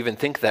even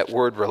think that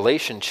word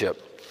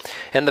relationship.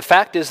 And the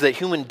fact is that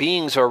human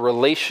beings are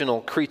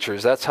relational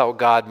creatures. That's how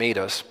God made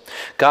us.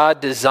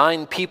 God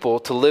designed people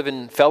to live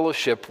in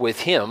fellowship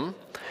with Him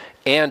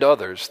and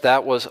others.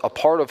 That was a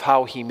part of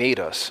how He made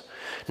us.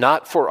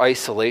 Not for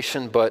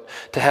isolation, but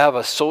to have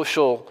a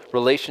social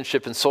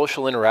relationship and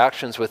social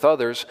interactions with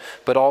others,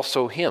 but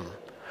also Him.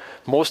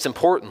 Most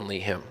importantly,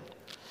 Him.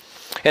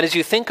 And as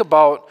you think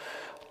about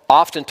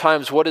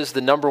oftentimes what is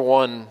the number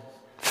one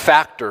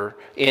factor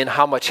in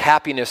how much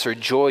happiness or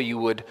joy you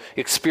would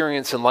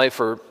experience in life,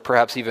 or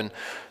perhaps even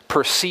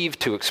perceive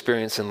to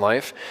experience in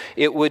life,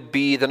 it would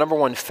be, the number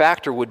one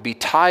factor would be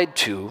tied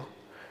to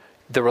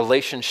the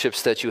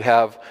relationships that you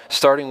have,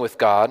 starting with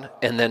God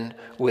and then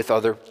with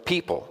other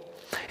people.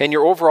 And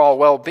your overall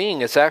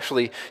well-being is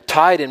actually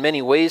tied in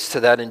many ways to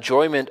that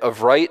enjoyment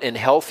of right and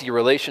healthy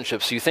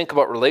relationships. So you think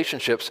about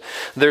relationships,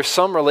 there's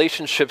some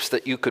relationships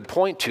that you could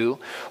point to.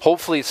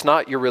 Hopefully it's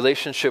not your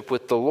relationship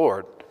with the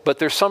Lord. But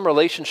there's some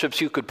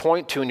relationships you could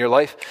point to in your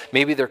life.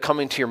 Maybe they're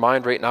coming to your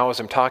mind right now as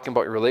I'm talking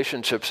about your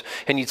relationships.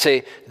 And you'd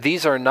say,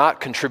 these are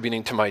not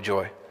contributing to my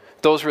joy.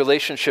 Those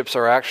relationships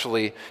are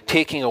actually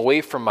taking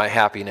away from my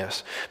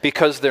happiness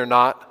because they're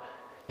not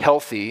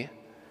healthy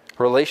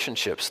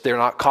relationships. They're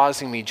not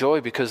causing me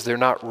joy because they're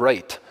not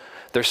right.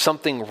 There's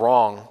something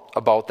wrong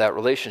about that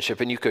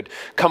relationship. And you could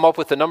come up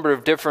with a number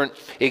of different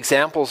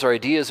examples or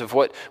ideas of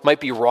what might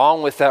be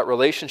wrong with that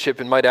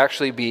relationship and might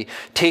actually be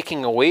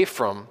taking away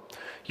from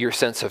your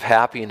sense of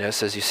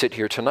happiness as you sit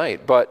here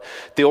tonight. But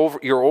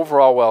your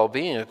overall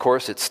well-being, of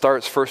course, it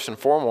starts first and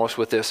foremost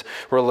with this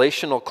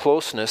relational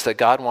closeness that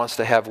God wants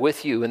to have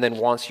with you and then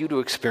wants you to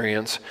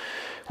experience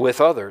with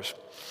others.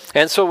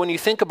 And so when you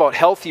think about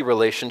healthy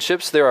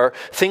relationships, there are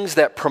things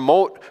that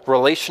promote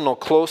relational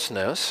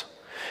closeness,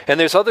 and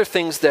there's other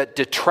things that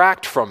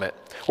detract from it,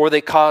 or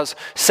they cause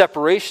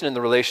separation in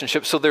the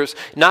relationship. So there's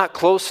not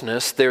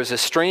closeness, there's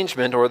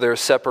estrangement, or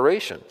there's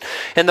separation.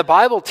 And the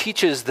Bible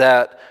teaches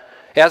that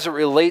as it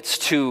relates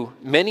to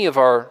many of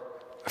our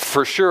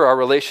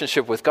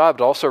relationship with God,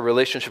 but also our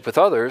relationship with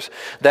others,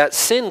 that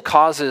sin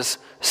causes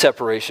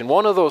separation.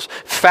 One of those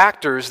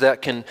factors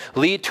that can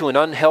lead to an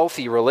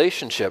unhealthy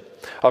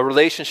relationship, a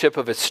relationship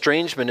of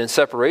estrangement and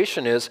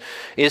separation, is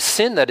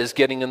sin that is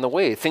getting in the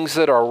way, things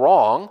that are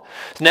wrong.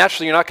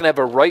 Naturally, you're not going to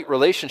have a right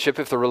relationship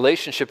if the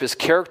relationship is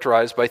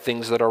characterized by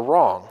things that are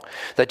wrong.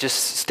 That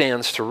just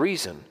stands to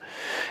reason.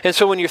 And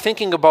so when you're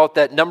thinking about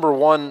that number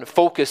one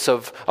focus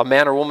of a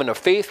man or woman of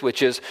faith,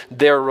 which is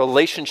their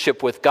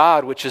relationship with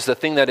God, which is the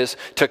thing that is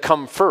to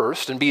come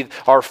first and be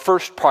our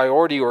first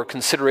priority or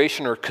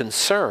consideration or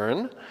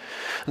concern,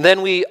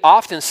 then we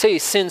often say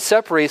sin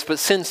separates, but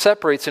sin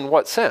separates in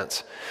what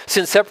sense?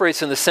 Sin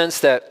separates in the sense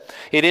that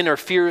it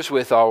interferes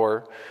with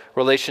our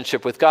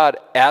relationship with God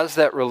as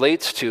that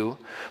relates to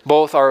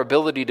both our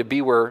ability to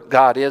be where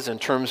God is in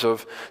terms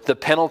of the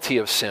penalty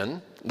of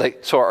sin,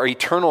 so our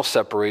eternal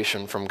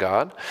separation from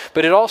God.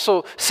 But it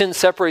also, sin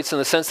separates in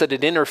the sense that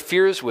it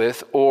interferes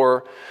with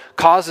or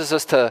causes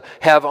us to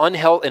have an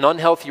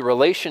unhealthy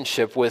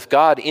relationship with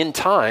God in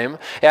time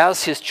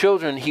as His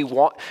children,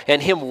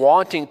 and Him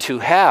wanting to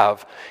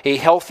have a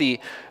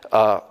healthy,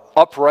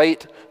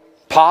 upright,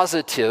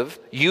 positive,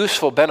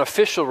 useful,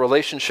 beneficial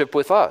relationship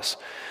with us.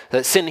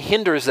 That sin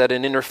hinders that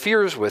and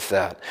interferes with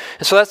that.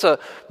 And so that's a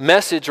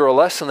message or a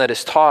lesson that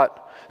is taught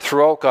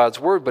throughout God's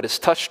Word, but it's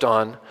touched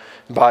on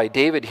by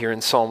David here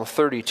in Psalm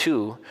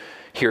 32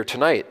 here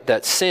tonight,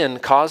 that sin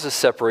causes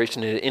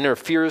separation and it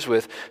interferes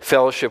with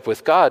fellowship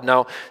with God.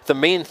 Now, the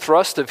main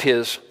thrust of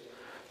his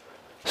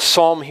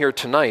psalm here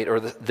tonight, or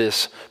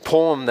this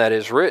poem that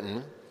is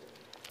written,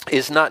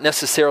 is not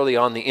necessarily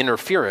on the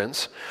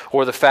interference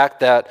or the fact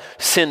that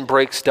sin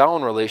breaks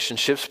down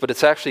relationships, but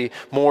it's actually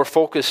more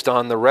focused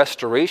on the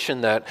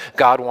restoration that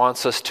God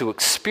wants us to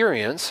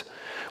experience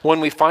when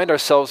we find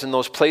ourselves in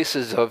those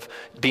places of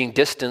being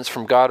distanced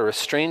from God or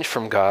estranged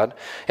from God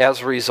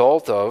as a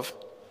result of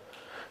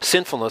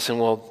sinfulness, and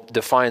we'll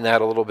define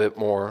that a little bit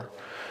more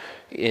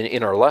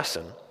in our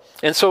lesson.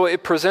 And so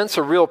it presents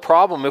a real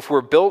problem if we're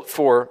built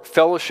for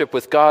fellowship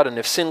with God, and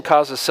if sin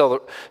causes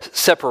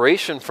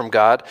separation from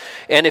God,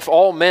 and if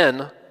all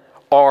men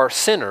are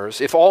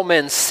sinners, if all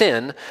men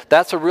sin,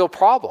 that's a real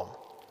problem.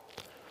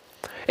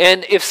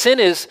 And if sin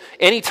is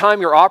any time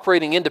you're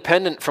operating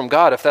independent from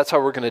God, if that's how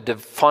we're going to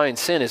define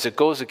sin, is it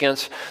goes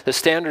against the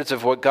standards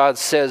of what God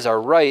says are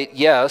right,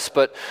 yes,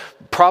 but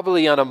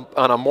probably on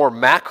a more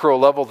macro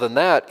level than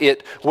that,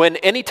 when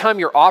anytime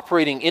you're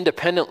operating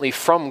independently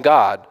from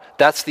God,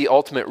 that's the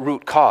ultimate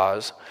root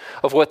cause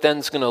of what then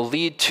is going to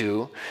lead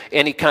to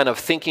any kind of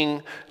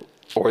thinking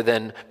or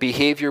then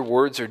behavior,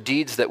 words, or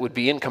deeds that would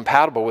be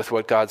incompatible with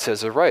what God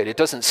says are right. It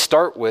doesn't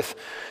start with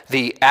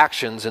the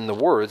actions and the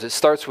words. It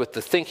starts with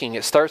the thinking.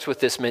 It starts with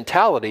this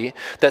mentality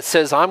that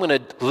says, I'm going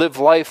to live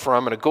life, or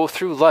I'm going to go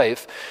through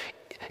life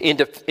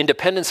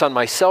independence on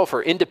myself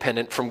or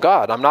independent from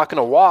God. I'm not going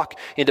to walk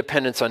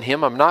independence on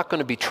Him. I'm not going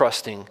to be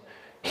trusting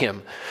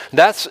Him.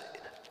 That's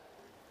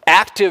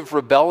active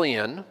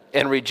rebellion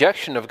and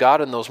rejection of God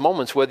in those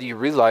moments, whether you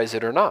realize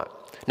it or not.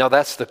 Now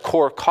that's the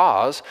core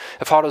cause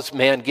of how does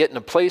man get in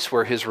a place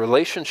where his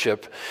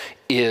relationship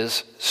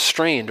is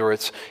strained, or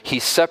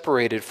he's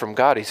separated from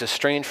God, he's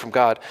estranged from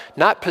God.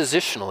 Not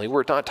positionally,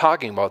 we're not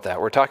talking about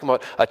that. We're talking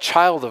about a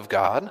child of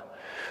God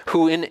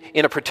who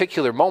in a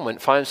particular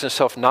moment finds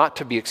himself not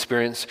to be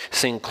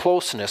experiencing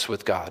closeness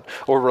with God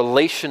or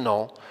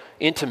relational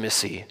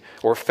intimacy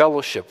or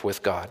fellowship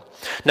with God.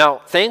 Now,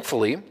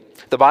 thankfully,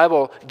 the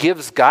Bible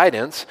gives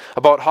guidance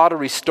about how to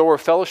restore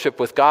fellowship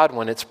with God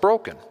when it's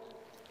broken.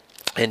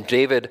 And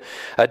David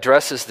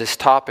addresses this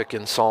topic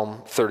in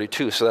Psalm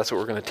 32, so that's what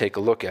we're going to take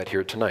a look at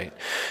here tonight.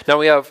 Now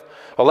we have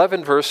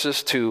 11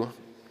 verses to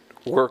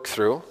work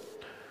through.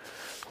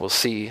 We'll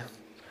see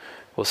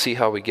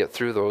how we get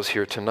through those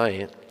here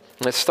tonight.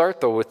 Let's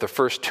start, though, with the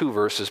first 2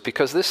 verses,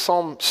 because this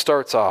psalm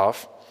starts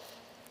off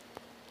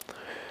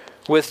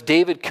with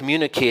David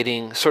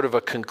communicating sort of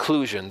a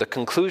conclusion. The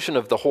conclusion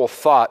of the whole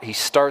thought, he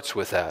starts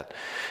with that.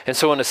 And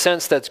so in a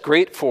sense, that's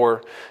great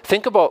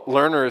think about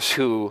learners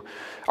who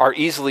are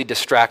easily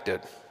distracted.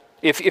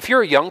 If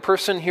you're a young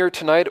person here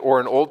tonight or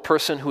an old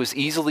person who is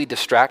easily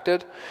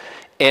distracted,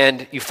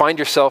 and you find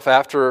yourself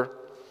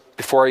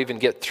before I even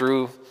get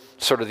through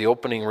sort of the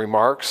opening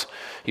remarks,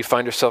 you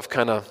find yourself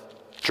kind of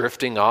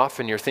drifting off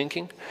in your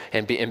thinking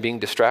and being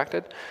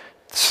distracted,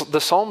 the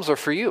Psalms are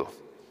for you.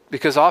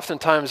 Because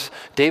oftentimes,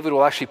 David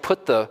will actually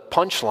put the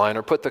punchline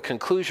or put the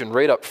conclusion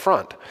right up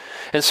front.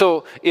 And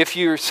so, if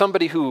you're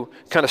somebody who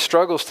kind of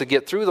struggles to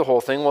get through the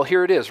whole thing, well,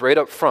 here it is, right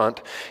up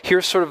front.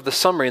 Here's sort of the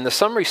summary. And the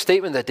summary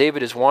statement that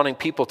David is wanting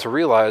people to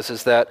realize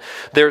is that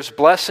there's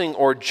blessing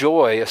or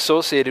joy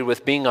associated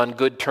with being on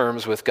good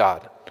terms with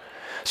God.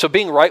 So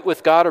being right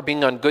with God, or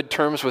being on good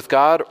terms with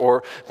God,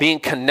 or being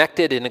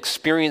connected and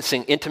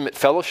experiencing intimate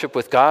fellowship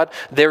with God,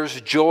 there's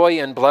joy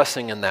and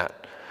blessing in that.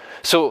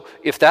 So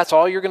if that's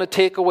all you're going to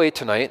take away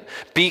tonight,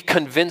 be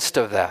convinced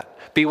of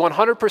that. Be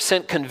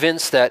 100%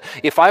 convinced that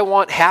if I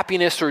want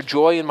happiness or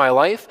joy in my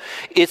life,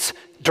 it's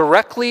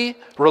directly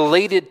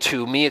related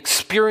to me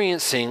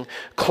experiencing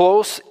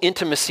close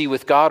intimacy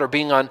with God, or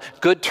being on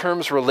good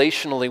terms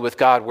relationally with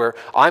God, where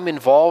I'm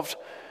involved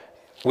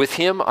with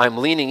Him, I'm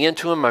leaning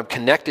into Him, I'm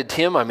connected to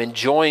Him, I'm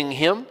enjoying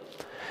Him,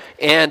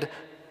 and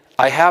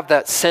I have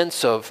that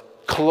sense of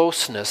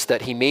closeness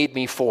that He made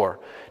me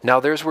for. Now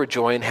there's where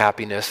joy and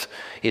happiness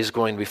is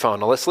going to be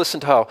found. Now let's listen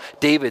to how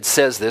David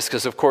says this,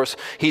 because of course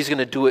he's going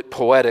to do it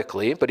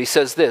poetically, but he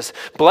says this: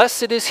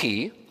 "Blessed is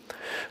he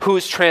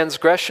whose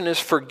transgression is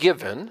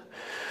forgiven,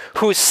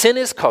 whose sin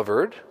is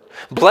covered.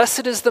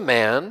 Blessed is the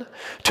man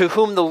to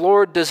whom the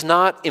Lord does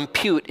not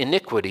impute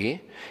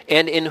iniquity,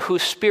 and in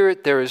whose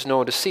spirit there is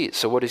no deceit."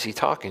 So what is he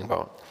talking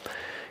about?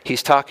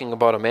 He's talking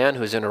about a man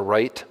who's in a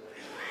right,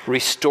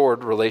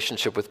 restored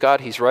relationship with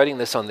God. He's writing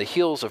this on the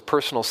heels of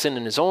personal sin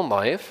in his own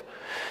life,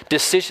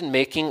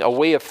 decision-making, a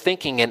way of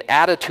thinking, an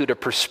attitude, a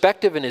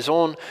perspective in his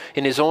own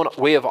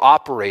way of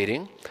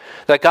operating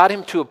that got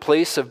him to a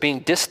place of being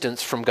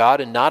distanced from God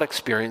and not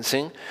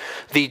experiencing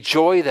the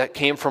joy that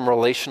came from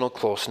relational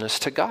closeness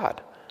to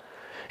God.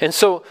 And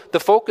so the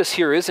focus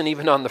here isn't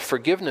even on the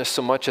forgiveness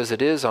so much as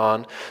it is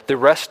on the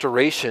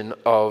restoration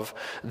of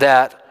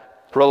that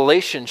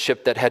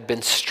relationship that had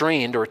been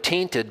strained or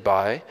tainted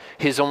by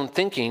his own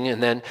thinking,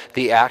 and then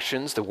the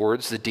actions, the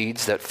words, the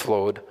deeds that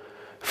flowed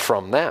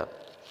from that.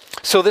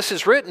 So this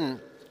is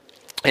written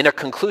in a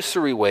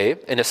conclusory way,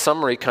 in a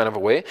summary kind of a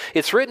way.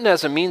 It's written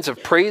as a means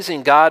of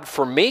praising God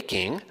for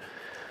making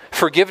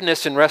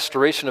forgiveness and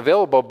restoration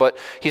available, but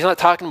he's not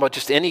talking about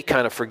just any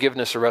kind of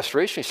forgiveness or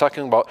restoration. He's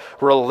talking about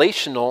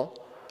relational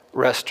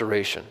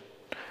restoration.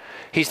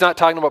 He's not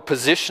talking about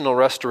positional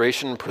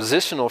restoration and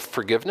positional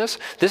forgiveness.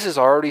 This is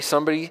already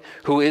somebody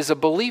who is a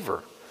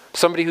believer,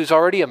 somebody who's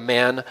already a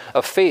man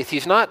of faith.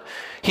 He's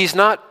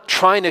not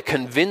trying to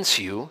convince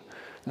you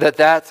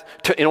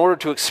in order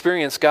to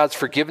experience God's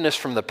forgiveness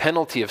from the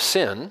penalty of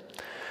sin,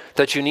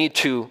 that you need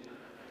to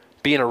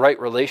be in a right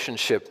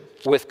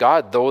relationship with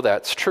God, though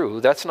that's true.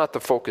 That's not the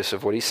focus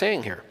of what he's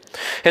saying here.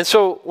 And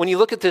so when you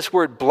look at this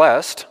word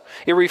blessed,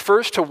 it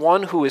refers to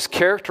one who is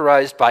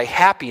characterized by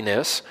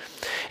happiness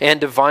and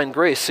divine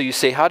grace. So you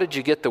say, how did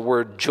you get the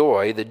word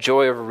joy, the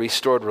joy of a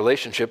restored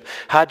relationship?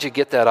 How did you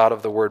get that out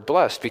of the word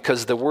blessed?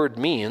 Because the word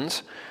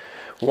means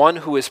one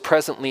who is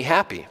presently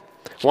happy.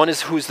 One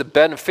is who's the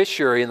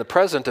beneficiary in the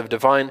present of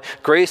divine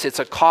grace. It's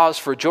a cause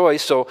for joy.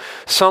 So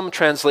some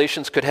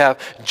translations could have,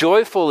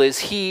 joyful is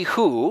he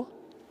whose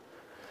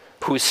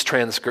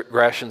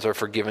transgressions are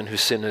forgiven, whose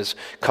sin is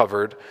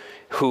covered,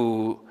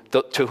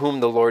 to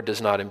whom the Lord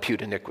does not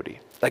impute iniquity.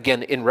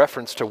 Again, in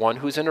reference to one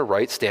who's in a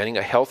right standing,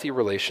 a healthy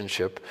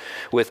relationship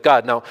with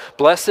God. Now,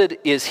 blessed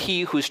is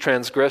he whose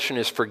transgression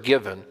is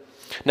forgiven.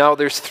 Now,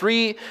 there's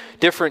 3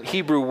 different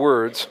Hebrew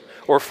words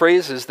or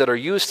phrases that are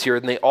used here,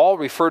 and they all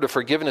refer to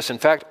forgiveness. In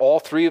fact, all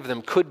 3 of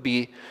them could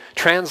be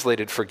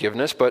translated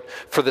forgiveness, but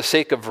for the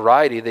sake of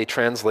variety, they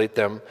translate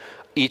them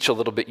each a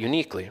little bit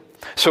uniquely.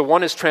 So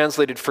one is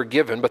translated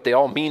forgiven, but they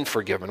all mean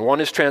forgiven.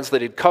 One is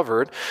translated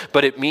covered,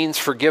 but it means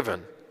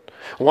forgiven.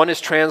 One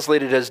is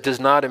translated as does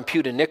not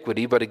impute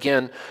iniquity, but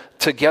again,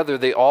 together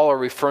they all are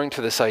referring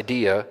to this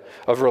idea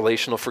of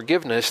relational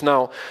forgiveness.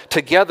 Now,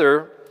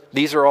 together,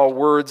 these are all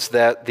words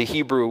that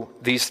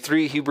these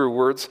three Hebrew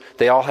words,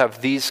 they all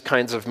have these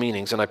kinds of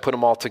meanings, and I put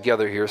them all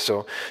together here,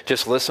 so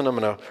just listen, I'm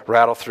going to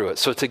rattle through it.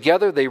 So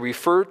together they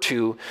refer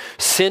to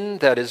sin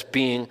that is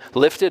being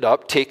lifted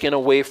up, taken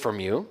away from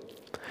you,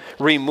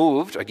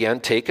 removed, again,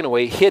 taken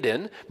away,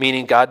 hidden,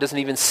 meaning God doesn't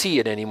even see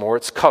it anymore,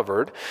 it's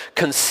covered,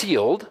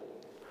 concealed,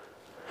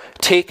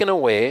 taken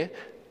away.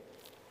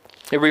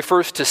 It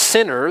refers to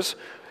sinners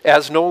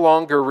as no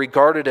longer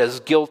regarded as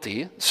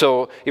guilty.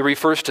 So it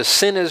refers to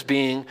sin as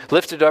being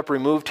lifted up,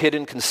 removed,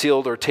 hidden,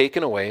 concealed, or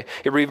taken away.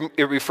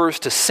 It refers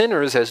to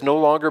sinners as no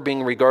longer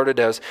being regarded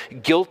as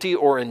guilty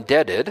or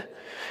indebted,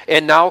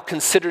 and now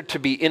considered to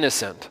be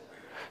innocent.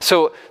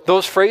 So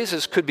those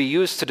phrases could be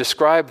used to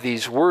describe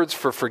these words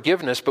for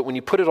forgiveness, but when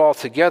you put it all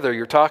together,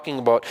 you're talking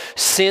about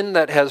sin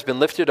that has been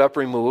lifted up,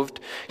 removed,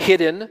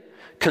 hidden,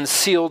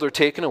 concealed or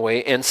taken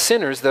away, and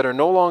sinners that are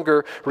no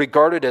longer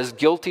regarded as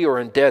guilty or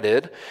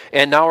indebted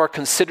and now are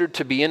considered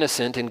to be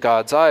innocent in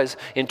God's eyes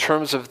in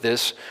terms of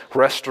this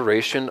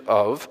restoration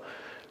of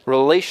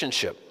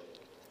relationship.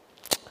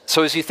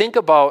 So as you think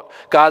about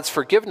God's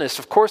forgiveness,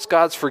 of course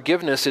God's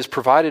forgiveness is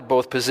provided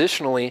both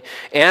positionally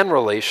and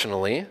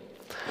relationally,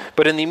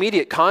 but in the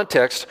immediate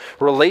context,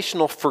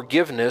 relational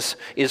forgiveness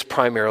is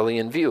primarily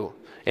in view.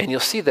 And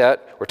you'll see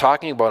that we're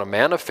talking about a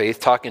man of faith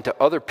talking to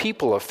other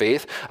people of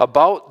faith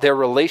about their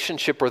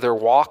relationship or their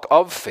walk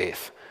of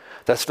faith.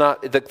 That's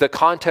not, the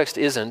context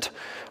isn't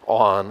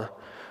on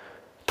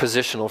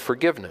positional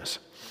forgiveness.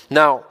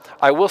 Now,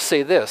 I will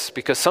say this,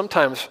 because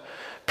sometimes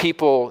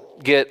people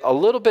get a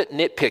little bit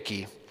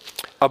nitpicky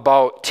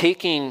about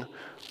taking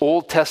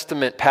Old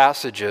Testament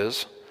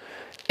passages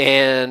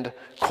and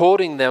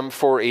quoting them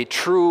for a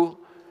true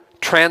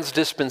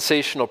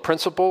transdispensational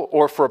principle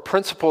or for a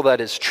principle that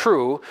is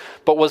true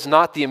but was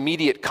not the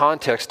immediate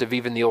context of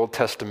even the Old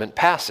Testament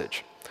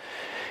passage.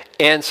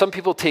 And some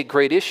people take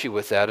great issue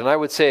with that, and I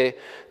would say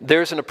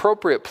there's an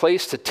appropriate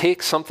place to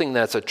take something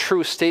that's a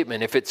true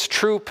statement. If it's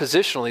true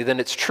positionally, then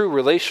it's true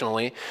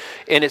relationally,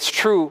 and it's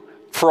true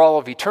for all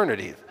of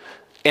eternity.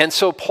 And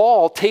so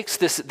Paul takes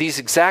these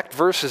exact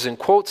verses and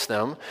quotes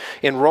them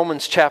in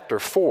Romans chapter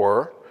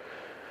 4,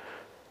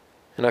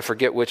 and I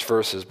forget which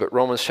verses, but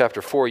Romans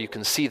chapter 4, you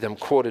can see them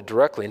quoted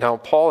directly. Now,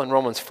 Paul in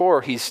Romans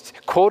 4, he's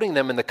quoting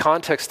them in the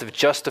context of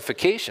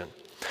justification,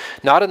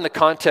 not in the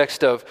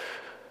context of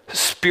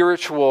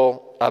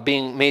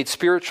being made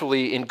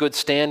spiritually in good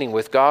standing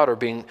with God or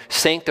being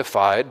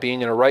sanctified,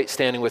 being in a right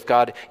standing with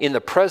God in the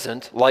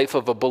present life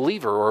of a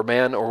believer or a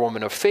man or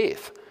woman of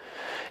faith.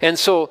 And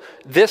so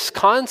this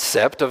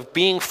concept of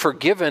being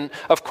forgiven,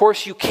 of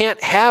course, you can't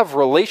have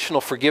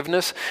relational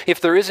forgiveness if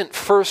there isn't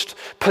first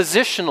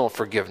positional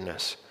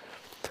forgiveness.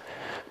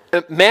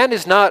 Man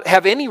does not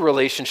have any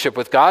relationship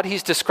with God.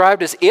 He's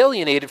described as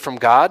alienated from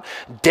God,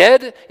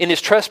 dead in his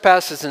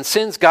trespasses and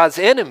sins, God's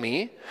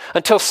enemy,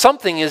 until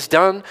something is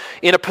done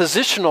in a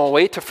positional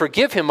way to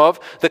forgive him of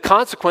the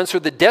consequence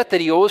or the debt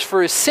that he owes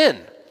for his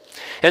sin.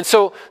 And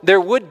so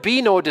there would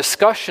be no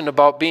discussion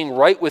about being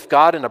right with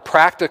God in a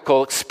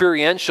practical,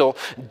 experiential,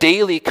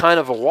 daily kind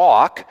of a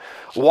walk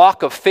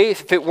of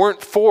faith, if it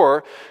weren't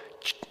for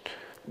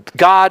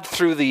God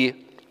through the,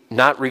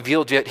 not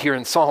revealed yet here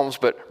in Psalms,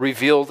 but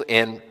revealed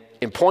and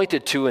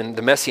pointed to in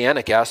the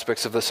messianic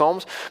aspects of the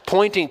Psalms,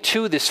 pointing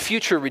to this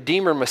future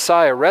Redeemer,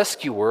 Messiah,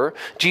 Rescuer,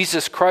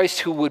 Jesus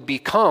Christ, who would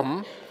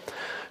become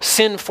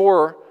sin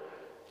for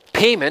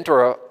payment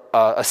or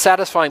a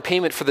satisfying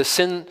payment for the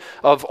sin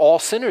of all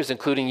sinners,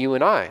 including you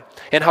and I.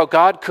 And how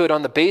God could,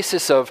 on the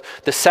basis of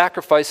the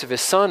sacrifice of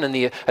his Son and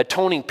the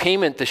atoning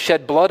payment, the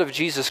shed blood of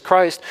Jesus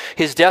Christ,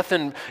 his death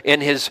and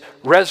his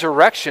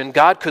resurrection,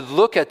 God could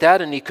look at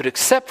that and he could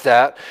accept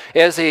that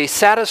as a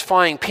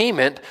satisfying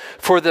payment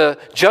for the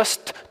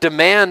just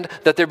demand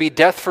that there be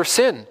death for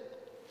sin.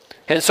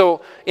 And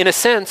so, in a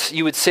sense,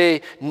 you would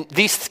say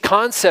these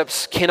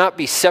concepts cannot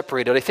be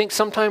separated. I think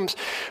sometimes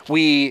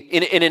we,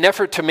 in an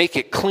effort to make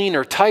it clean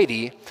or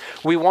tidy,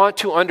 we want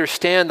to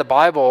understand the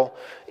Bible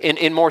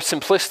in more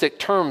simplistic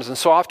terms. And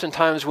so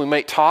oftentimes we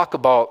might talk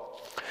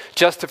about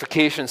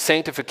justification,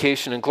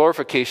 sanctification, and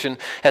glorification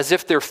as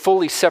if they're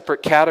fully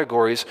separate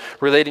categories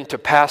relating to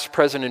past,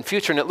 present, and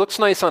future. And it looks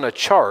nice on a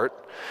chart,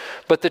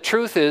 but the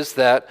truth is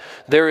that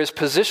there is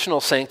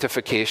positional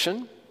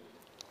sanctification,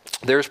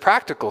 there's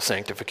practical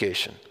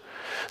sanctification.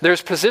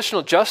 There's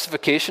positional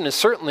justification, and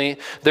certainly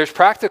there's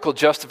practical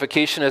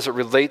justification as it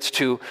relates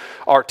to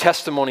our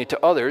testimony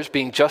to others,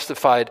 being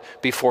justified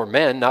before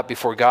men, not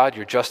before God.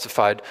 You're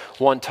justified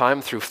one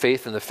time through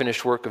faith in the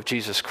finished work of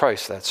Jesus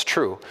Christ. That's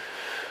true.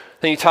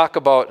 Then you talk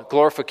about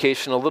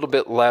glorification, a little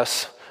bit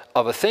less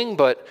of a thing,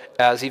 but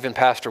as even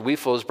Pastor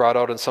Weifel has brought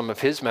out in some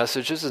of his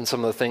messages and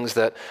some of the things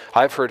that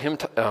I've heard him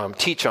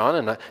teach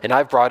on, and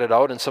I've brought it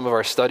out in some of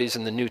our studies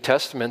in the New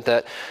Testament,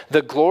 that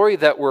the glory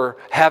that we're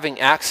having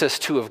access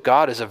to of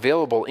God is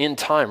available in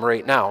time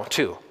right now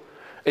too.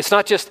 It's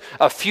not just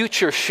a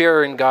future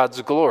share in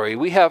God's glory.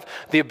 We have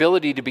the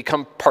ability to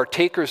become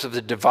partakers of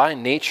the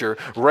divine nature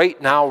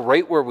right now,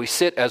 right where we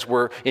sit, as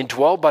we're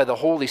indwelled by the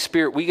Holy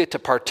Spirit. We get to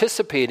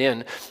participate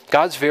in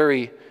God's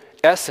very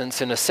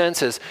essence, in a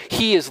sense, as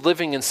He is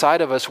living inside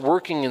of us,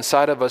 working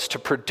inside of us to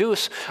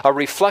produce a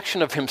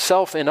reflection of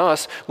Himself in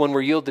us when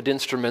we're yielded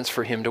instruments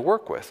for Him to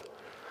work with.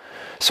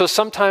 So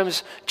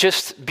sometimes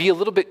just be a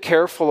little bit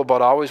careful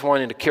about always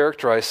wanting to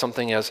characterize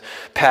something as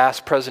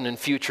past, present, and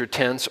future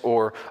tense,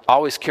 or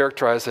always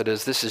characterize it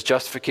as this is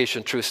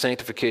justification truth,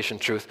 sanctification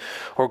truth,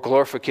 or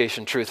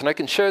glorification truth. And I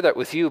can share that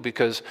with you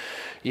because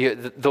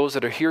those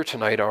that are here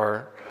tonight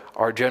are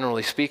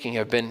generally speaking,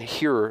 have been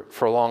here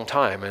for a long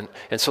time.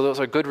 And so those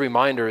are good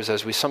reminders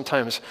as we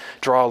sometimes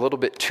draw a little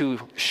bit too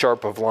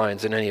sharp of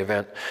lines. In any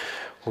event,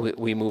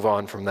 we move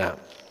on from that.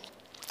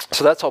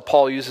 So that's how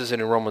Paul uses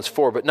it in Romans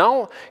 4. But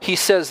now he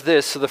says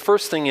this. So the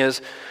first thing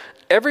is,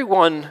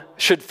 everyone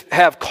should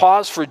have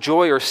cause for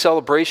joy or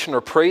celebration or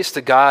praise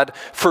to God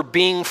for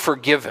being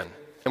forgiven.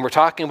 And we're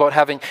talking about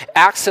having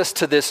access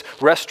to this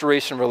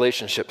restoration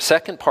relationship.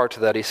 Second part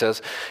to that, he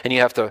says, and you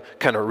have to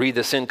kind of read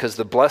this in because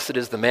the blessed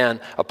is the man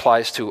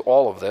applies to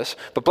all of this.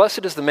 But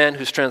blessed is the man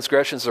whose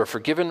transgressions are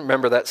forgiven.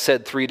 Remember, that's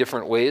said 3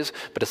 different ways,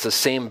 but it's the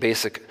same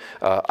basic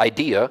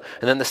idea.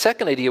 And then the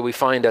second idea we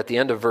find at the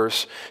end of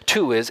verse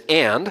 2 is,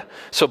 and.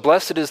 So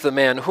blessed is the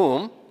man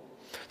whom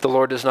the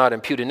Lord does not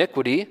impute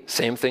iniquity,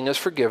 same thing as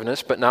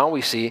forgiveness, but now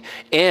we see,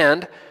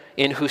 and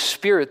in whose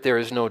spirit there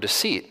is no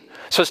deceit.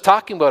 So it's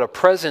talking about a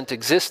present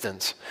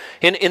existence.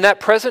 In that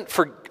present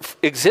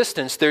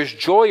existence, there's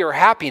joy or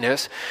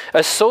happiness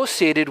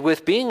associated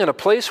with being in a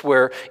place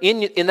where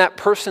in that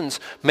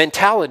person's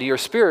mentality or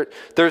spirit,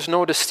 there's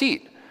no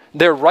deceit.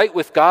 They're right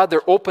with God.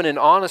 They're open and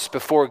honest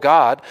before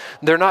God.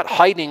 They're not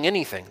hiding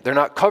anything. They're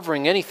not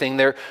covering anything.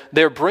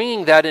 They're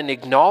bringing that and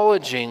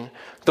acknowledging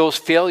those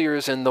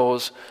failures and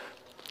those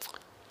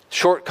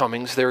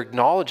shortcomings. They're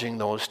acknowledging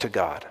those to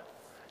God.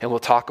 And we'll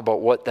talk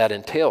about what that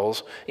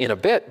entails in a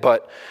bit.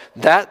 But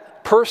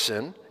that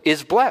person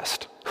is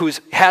blessed, who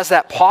has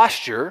that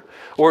posture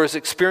or is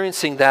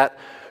experiencing that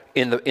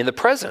in the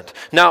present.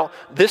 Now,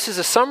 this is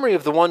a summary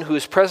of the one who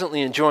is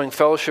presently enjoying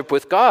fellowship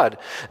with God.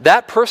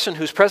 That person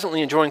who's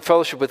presently enjoying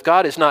fellowship with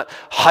God is not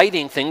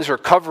hiding things or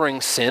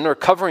covering sin or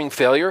covering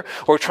failure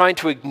or trying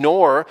to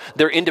ignore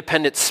their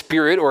independent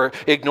spirit or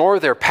ignore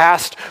their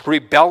past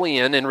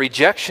rebellion and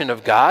rejection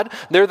of God.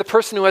 They're the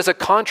person who has a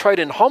contrite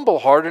and humble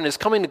heart and is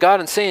coming to God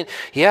and saying,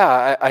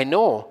 yeah, I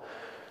know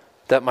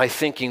that my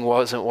thinking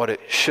wasn't what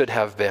it should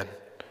have been.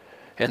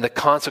 And the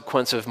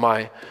consequence of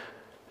my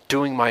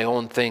doing my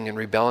own thing and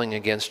rebelling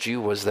against you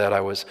was that I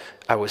was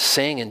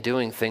saying and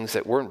doing things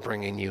that weren't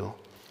bringing you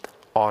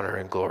honor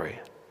and glory.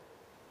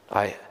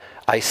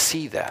 I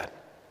see that,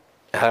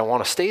 and I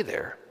want to stay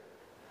there.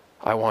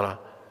 I'm going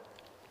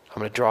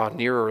to draw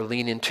nearer or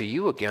lean into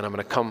you again. I'm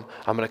going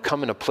to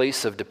come in a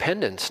place of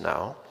dependence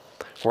now,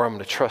 where I'm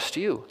going to trust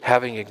you,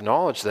 having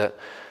acknowledged that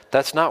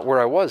that's not where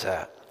I was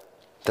at.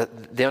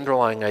 That the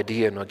underlying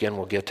idea, and again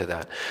we'll get to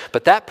that.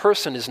 But that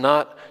person is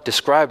not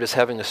described as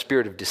having a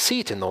spirit of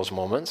deceit in those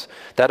moments.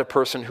 That a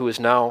person who is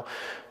now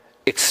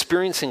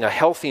experiencing a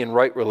healthy and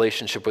right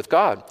relationship with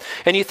God.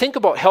 And you think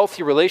about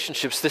healthy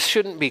relationships, this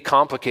shouldn't be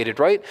complicated,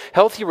 right?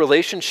 Healthy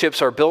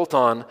relationships are built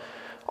on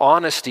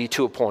honesty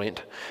to a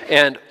point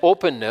and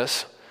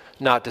openness,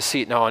 not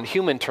deceit. Now, in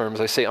human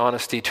terms, I say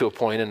honesty to a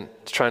point, and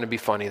it's trying to be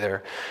funny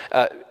there.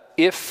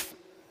 If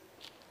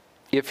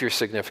your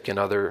significant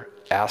other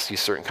asks you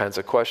certain kinds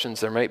of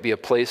questions, there might be a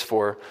place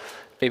for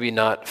maybe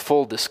not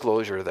full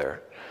disclosure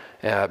there.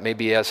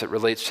 Maybe as it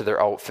relates to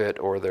their outfit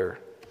or their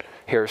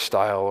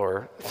hairstyle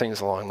or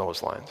things along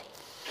those lines.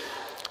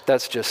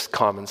 That's just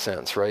common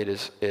sense, right?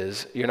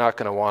 Is you're not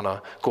going to want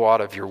to go out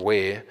of your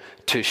way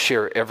to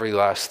share every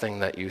last thing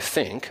that you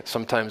think.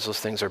 Sometimes those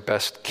things are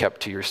best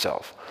kept to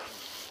yourself.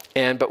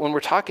 But when we're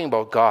talking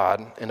about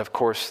God, and of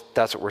course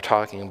that's what we're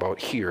talking about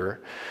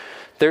here,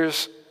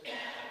 there's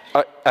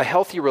a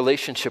healthy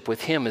relationship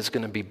with Him is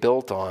going to be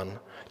built on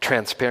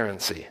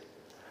transparency.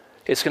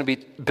 It's going to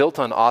be built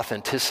on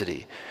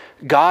authenticity.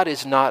 God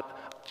is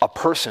not a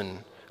person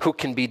who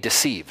can be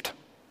deceived.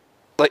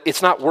 Like,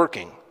 it's not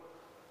working.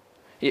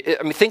 I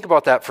mean, think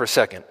about that for a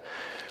second.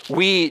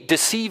 We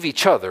deceive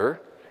each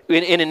other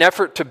in an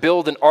effort to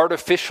build an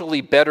artificially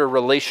better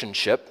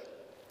relationship.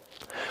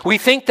 We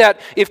think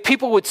that if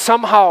people would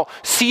somehow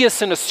see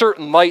us in a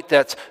certain light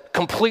that's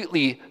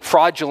completely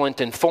fraudulent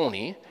and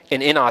phony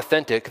and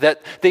inauthentic,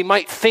 that they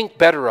might think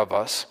better of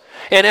us.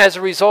 And as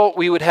a result,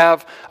 we would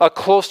have a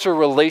closer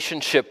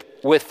relationship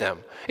with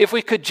them if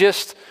we could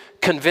just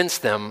convince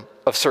them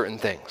of certain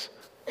things.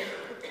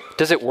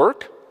 Does it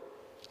work?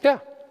 Yeah,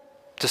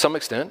 to some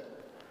extent.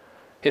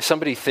 If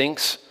somebody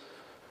thinks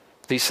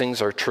these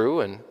things are true,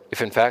 and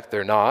if in fact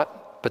they're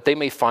not, but they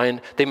may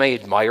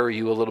admire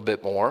you a little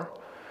bit more,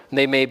 and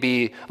they may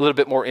be a little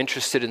bit more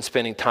interested in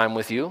spending time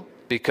with you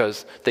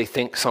because they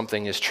think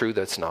something is true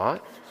that's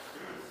not.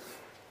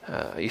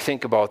 You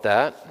think about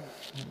that.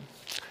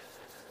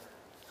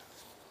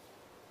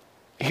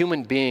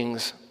 Human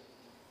beings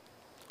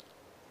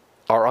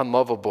are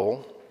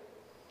unlovable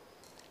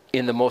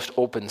in the most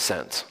open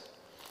sense.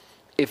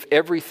 If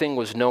everything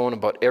was known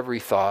about every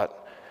thought,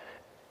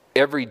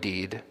 every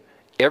deed,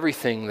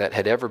 everything that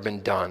had ever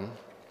been done,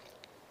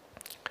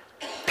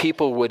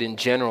 people would in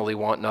generally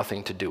want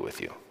nothing to do with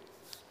you.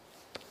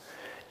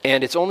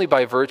 And it's only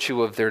by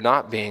virtue of there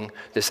not being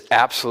this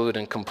absolute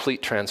and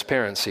complete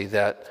transparency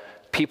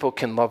that people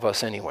can love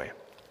us anyway.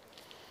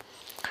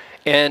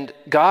 And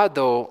God,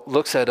 though,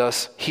 looks at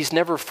us, he's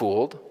never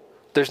fooled.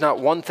 There's not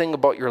one thing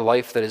about your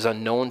life that is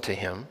unknown to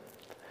him.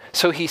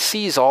 So he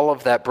sees all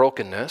of that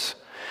brokenness.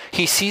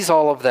 He sees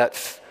all of that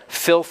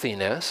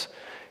filthiness.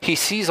 He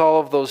sees all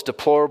of those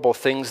deplorable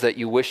things that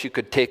you wish you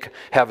could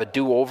have a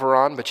do-over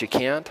on, but you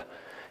can't.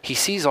 He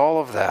sees all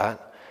of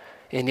that.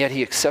 And yet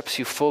he accepts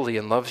you fully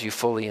and loves you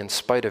fully in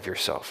spite of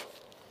yourself.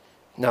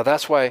 Now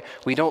that's why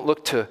we don't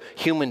look to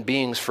human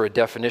beings for a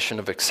definition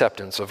of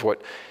acceptance, of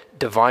what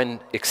divine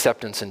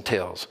acceptance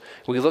entails.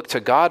 We look to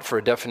God for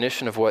a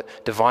definition of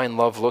what divine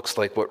love looks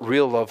like, what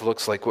real love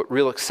looks like, what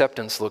real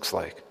acceptance looks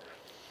like.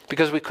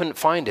 Because we couldn't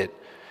find it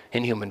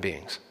in human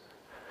beings.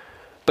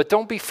 But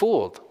don't be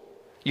fooled.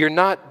 You're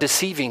not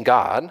deceiving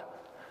God.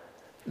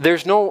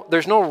 There's no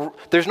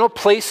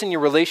place in your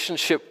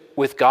relationship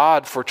with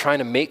God for trying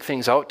to make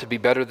things out to be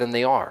better than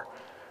they are.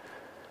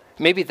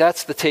 Maybe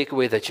that's the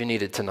takeaway that you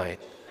needed tonight.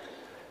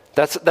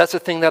 That's a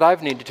thing that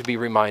I've needed to be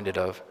reminded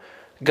of.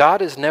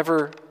 God is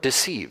never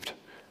deceived.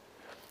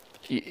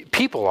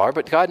 People are,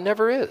 but God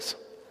never is.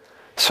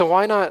 So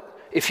why not,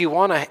 if you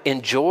want to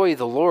enjoy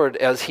the Lord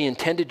as he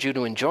intended you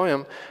to enjoy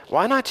him,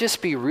 why not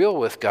just be real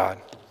with God?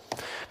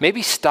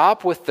 Maybe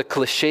stop with the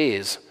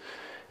cliches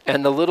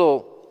and the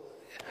little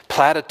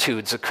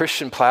platitudes, the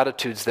Christian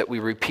platitudes that we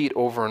repeat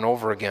over and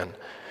over again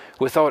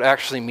without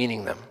actually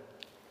meaning them.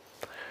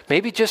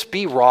 Maybe just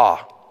be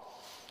raw.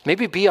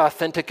 Maybe be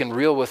authentic and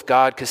real with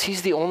God, because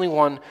he's the only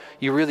one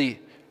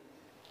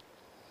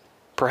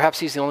perhaps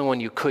he's the only one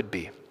you could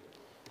be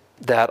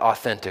that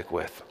authentic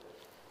with.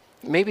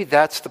 Maybe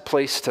that's the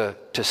place to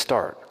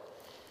start.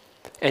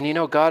 And you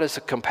know, God is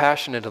a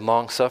compassionate and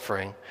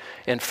long-suffering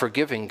and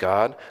forgiving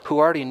God who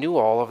already knew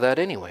all of that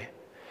anyway.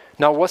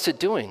 Now, what's it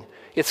doing?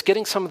 It's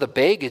getting some of the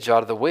baggage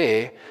out of the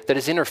way that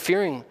is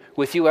interfering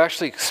with you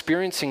actually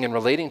experiencing and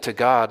relating to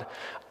God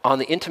on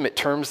the intimate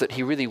terms that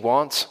he really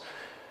wants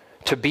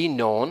to be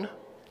known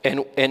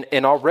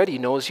and already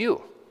knows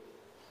you.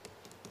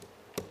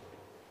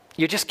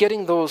 You're just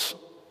getting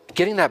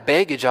that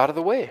baggage out of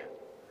the way.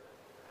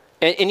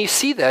 And you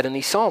see that in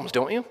these Psalms,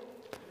 don't you?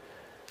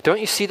 Don't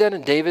you see that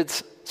in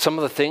David's, some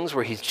of the things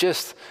where he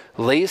just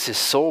lays his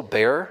soul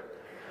bare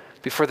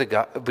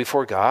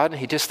before God, and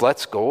he just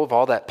lets go of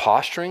all that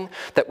posturing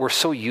that we're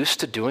so used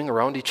to doing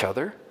around each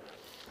other?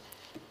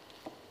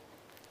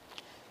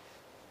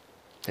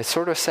 It's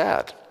sort of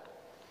sad,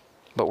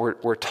 but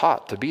we're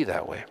taught to be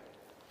that way.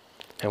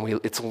 And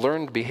it's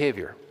learned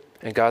behavior.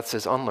 And God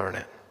says, unlearn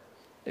it.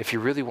 If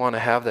you really want to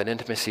have that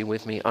intimacy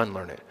with me,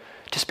 unlearn it.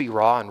 Just be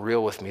raw and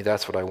real with me.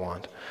 That's what I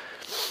want.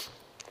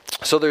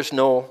 So there's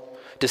no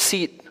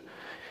deceit.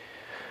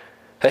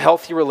 A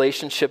healthy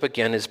relationship,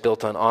 again, is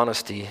built on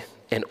honesty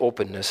and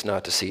openness,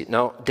 not deceit.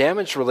 Now,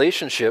 damaged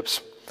relationships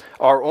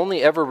are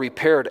only ever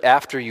repaired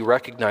after you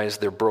recognize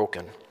they're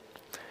broken.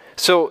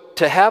 So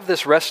to have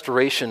this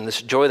restoration,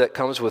 this joy that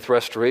comes with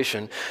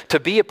restoration, to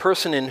be a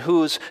person in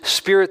whose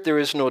spirit there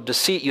is no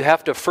deceit, you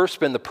have to first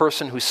been the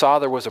person who saw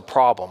there was a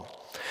problem,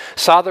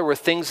 saw there were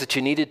things that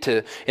you needed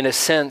to, in a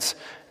sense,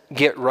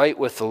 get right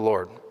with the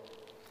Lord.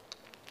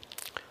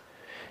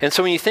 And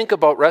so when you think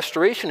about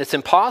restoration, it's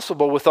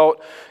impossible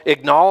without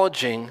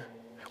acknowledging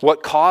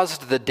what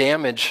caused the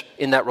damage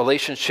in that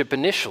relationship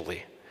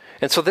initially.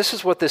 And so this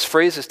is what this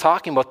phrase is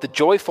talking about. The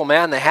joyful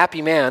man, the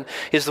happy man,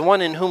 is the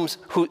one in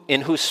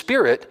whose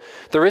spirit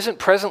there isn't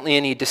presently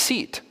any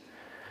deceit,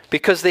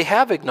 because they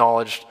have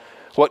acknowledged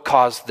what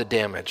caused the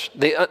damage.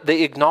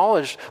 They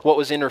acknowledged what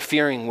was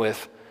interfering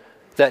with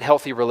that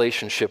healthy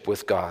relationship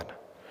with God.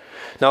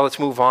 Now let's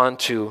move on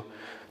to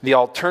the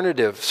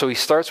alternative. So he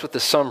starts with the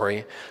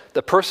summary.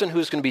 The person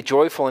who's going to be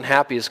joyful and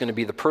happy is going to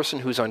be the person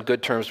who's on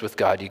good terms with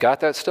God. You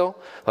got that still?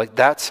 Like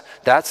that's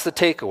the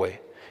takeaway.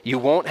 You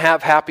won't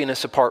have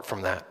happiness apart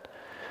from that.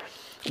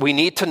 We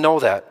need to know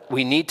that.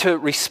 We need to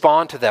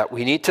respond to that.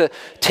 We need to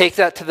take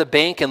that to the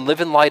bank and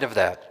live in light of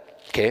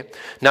that. Okay?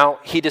 Now,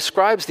 he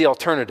describes the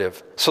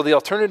alternative. So the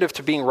alternative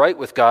to being right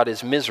with God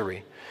is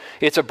misery.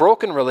 It's a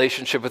broken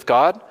relationship with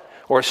God,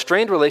 or a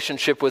strained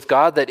relationship with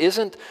God that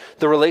isn't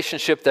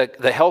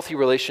the healthy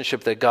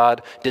relationship that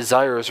God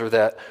desires or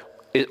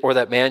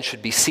that man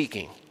should be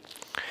seeking.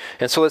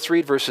 And so let's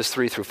read verses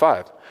 3 through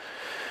 5.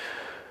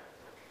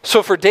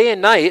 So for day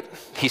and night,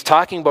 he's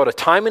talking about a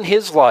time in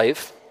his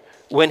life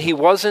when he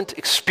wasn't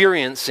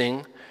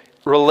experiencing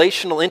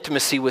relational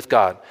intimacy with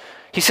God.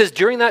 He says,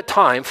 during that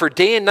time, for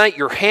day and night,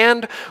 your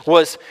hand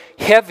was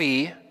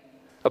heavy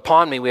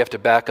upon me. We have to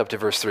back up to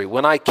verse 3.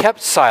 When I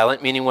kept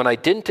silent, meaning when I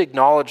didn't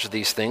acknowledge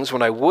these things,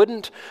 when I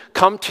wouldn't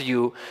come to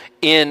you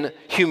in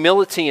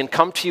humility and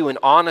come to you in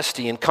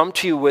honesty and come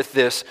to you with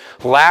this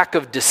lack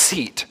of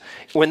deceit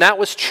when that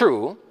was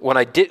true, when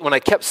I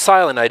kept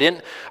silent, I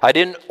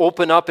didn't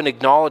open up and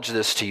acknowledge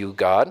this to you,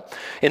 God.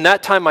 In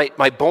that time,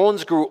 my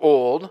bones grew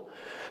old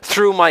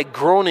through my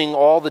groaning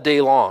all the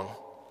day long.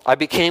 I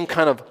became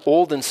kind of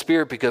old in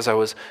spirit because I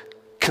was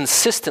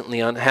consistently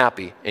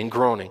unhappy and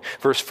groaning.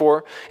 Verse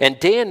 4, and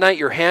day and night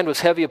your hand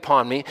was heavy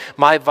upon me.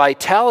 My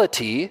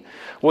vitality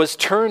was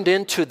turned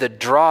into the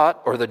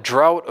drought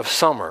of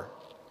summer.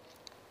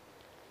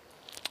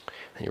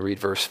 And you read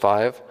verse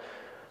 5.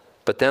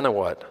 But then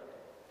what?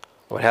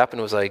 What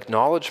happened was I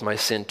acknowledged my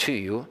sin to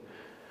you,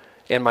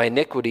 and my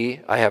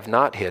iniquity I have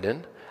not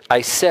hidden.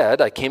 I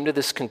came to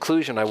this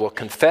conclusion, I will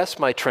confess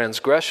my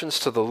transgressions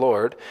to the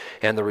Lord,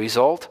 and the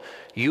result,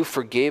 you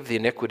forgave the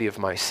iniquity of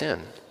my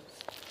sin.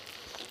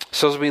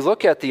 So as we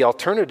look at the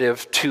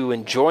alternative to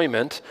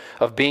enjoyment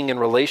of being in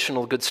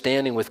relational good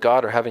standing with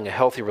God or having a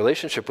healthy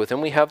relationship with Him,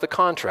 we have the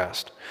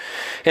contrast.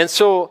 And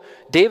so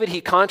David,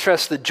 he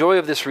contrasts the joy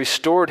of this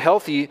restored,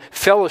 healthy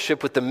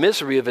fellowship with the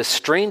misery of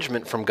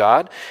estrangement from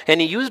God,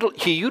 and he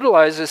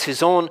utilizes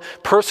his own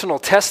personal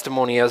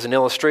testimony as an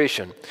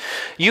illustration.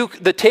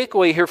 The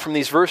takeaway here from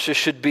these verses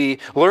should be,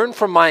 learn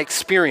from my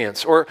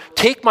experience, or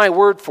take my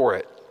word for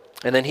it.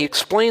 And then he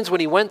explains what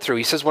he went through.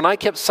 He says, when I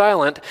kept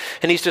silent,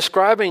 and he's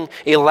describing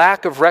a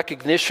lack of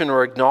recognition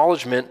or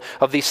acknowledgement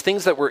of these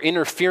things that were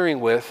interfering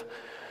with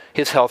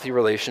his healthy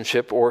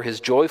relationship or his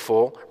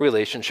joyful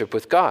relationship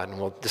with God. And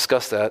we'll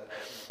discuss that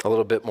a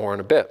little bit more in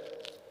a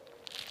bit.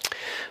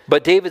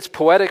 But David's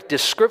poetic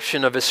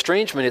description of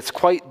estrangement, it's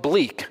quite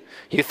bleak.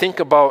 You think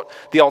about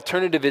the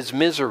alternative is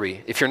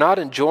misery. If you're not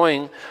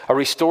enjoying a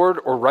restored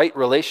or right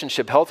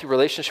relationship, healthy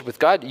relationship with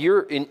God,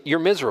 you're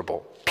miserable,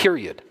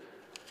 period.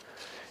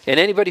 And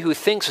anybody who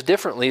thinks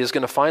differently is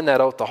going to find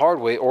that out the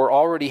hard way or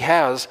already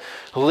has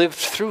lived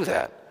through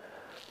that.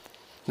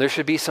 There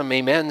should be some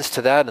amens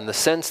to that in the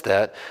sense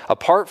that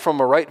apart from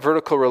a right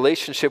vertical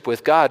relationship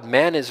with God,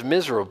 man is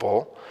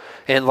miserable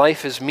and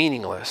life is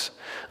meaningless.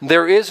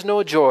 There is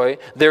no joy,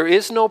 there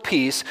is no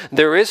peace,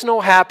 there is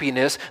no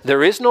happiness,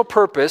 there is no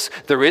purpose,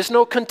 there is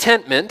no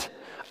contentment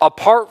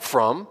apart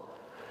from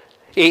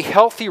a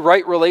healthy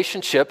right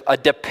relationship, a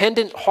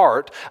dependent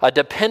heart, a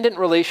dependent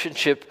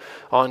relationship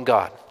on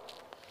God.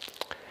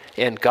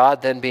 And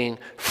God then being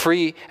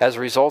free as a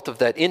result of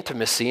that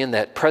intimacy and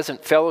that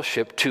present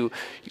fellowship to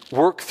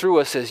work through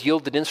us as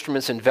yielded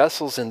instruments and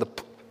vessels in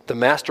the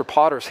master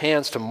potter's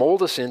hands to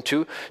mold us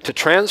into, to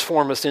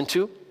transform us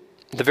into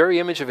the very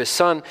image of His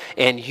Son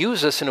and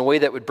use us in a way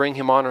that would bring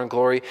Him honor and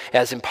glory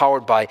as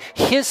empowered by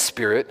His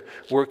Spirit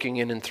working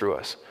in and through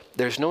us.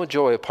 There's no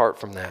joy apart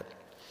from that.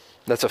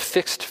 That's a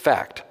fixed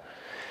fact.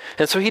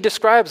 And so he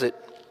describes it.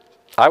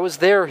 I was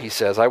there, he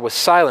says. I was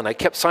silent. I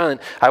kept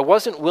silent. I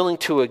wasn't willing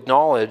to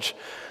acknowledge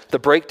the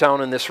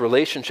breakdown in this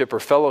relationship or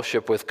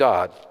fellowship with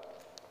God.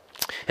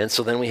 And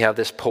so then we have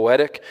this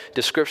poetic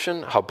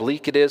description, how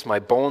bleak it is. My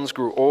bones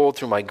grew old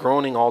through my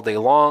groaning all day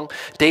long.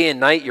 Day and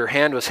night your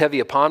hand was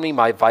heavy upon me.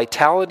 My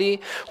vitality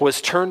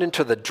was turned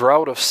into the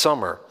drought of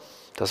summer.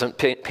 Doesn't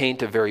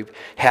paint a very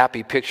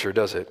happy picture,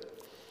 does it?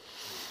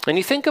 And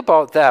you think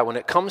about that when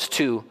it comes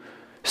to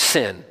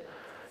sin.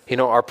 You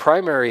know, our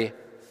primary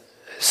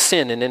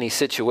sin in any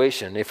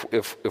situation,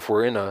 if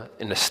we're in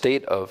a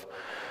state of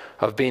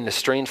being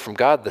estranged from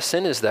God, the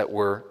sin is that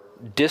we're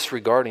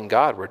disregarding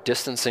God. We're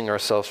distancing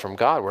ourselves from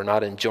God. We're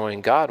not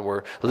enjoying God.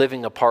 We're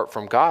living apart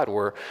from God.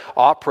 We're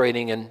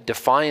operating in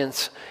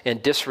defiance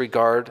and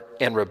disregard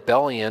and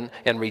rebellion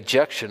and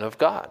rejection of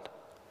God.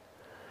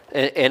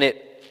 And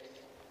it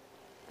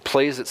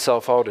plays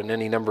itself out in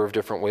any number of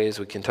different ways.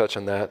 We can touch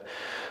on that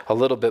a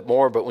little bit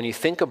more. But when you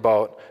think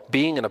about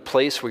being in a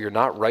place where you're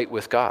not right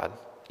with God,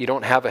 you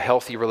don't have a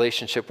healthy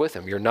relationship with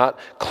Him. You're not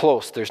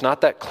close. There's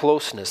not that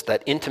closeness,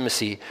 that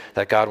intimacy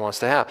that God wants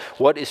to have.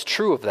 What is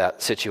true of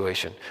that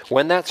situation?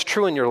 When that's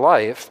true in your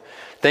life,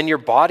 then your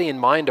body and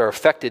mind are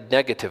affected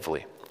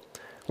negatively.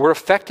 We're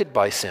affected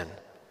by sin.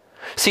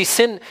 See,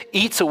 sin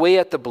eats away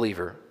at the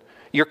believer.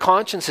 Your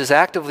conscience is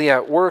actively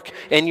at work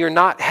and you're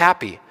not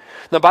happy.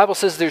 The Bible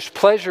says there's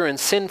pleasure in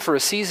sin for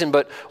a season,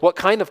 but what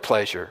kind of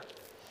pleasure?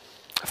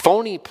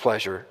 Phony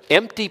pleasure,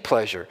 empty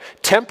pleasure,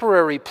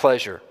 temporary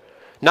pleasure.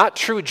 Not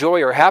true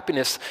joy or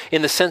happiness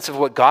in the sense of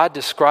what God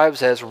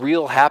describes as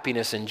real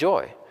happiness and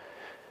joy.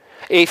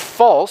 A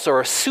false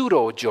or a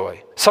pseudo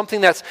joy,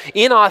 something that's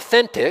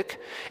inauthentic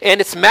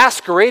and it's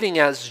masquerading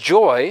as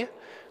joy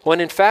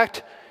when in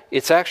fact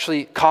it's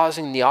actually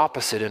causing the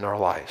opposite in our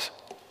lives.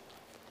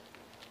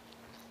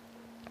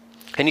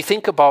 And you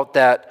think about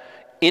that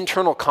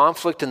internal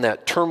conflict and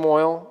that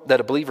turmoil that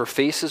a believer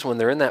faces when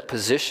they're in that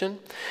position,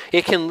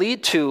 it can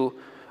lead to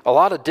a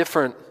lot of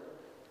different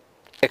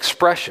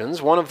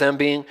expressions, one of them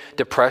being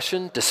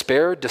depression,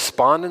 despair,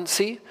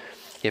 despondency.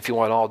 If you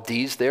want all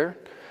D's there,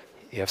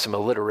 you have some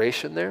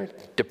alliteration there.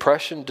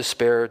 Depression,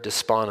 despair,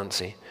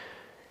 despondency.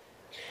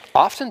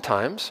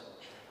 Oftentimes,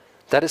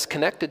 that is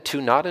connected to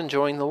not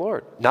enjoying the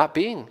Lord, not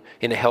being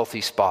in a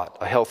healthy spot,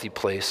 a healthy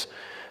place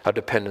of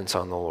dependence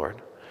on the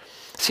Lord.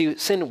 See,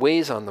 sin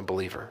weighs on the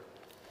believer,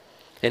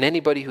 and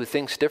anybody who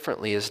thinks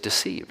differently is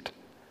deceived.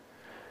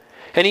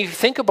 And if you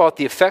think about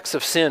the effects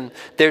of sin,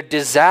 they're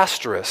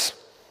disastrous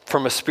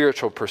from a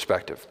spiritual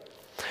perspective.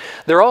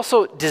 They're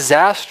also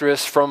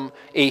disastrous from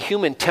a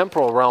human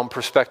temporal realm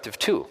perspective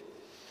too.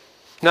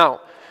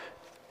 Now,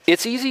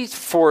 it's easy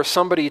for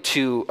somebody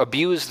to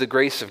abuse the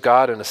grace of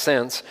God in a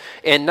sense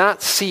and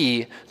not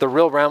see the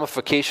real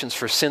ramifications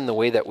for sin the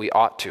way that we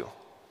ought to.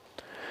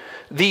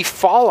 The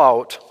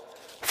fallout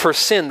for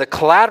sin, the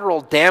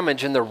collateral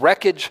damage and the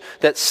wreckage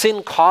that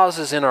sin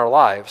causes in our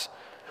lives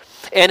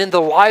and in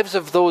the lives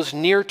of those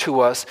near to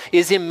us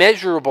is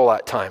immeasurable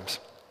at times.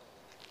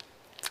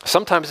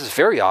 Sometimes it's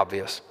very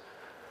obvious.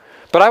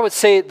 But I would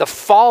say the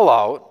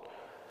fallout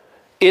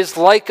is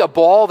like a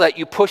ball that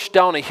you push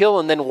down a hill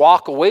and then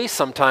walk away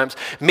sometimes.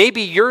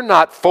 Maybe you're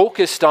not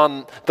focused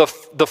on the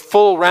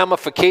full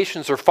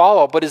ramifications or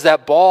fallout, but is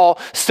that ball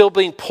still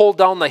being pulled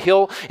down the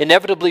hill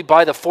inevitably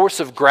by the force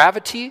of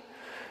gravity?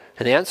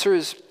 And the answer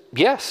is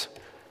yes.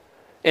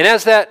 And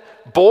as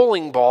that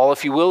bowling ball,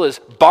 if you will, is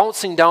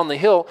bouncing down the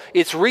hill,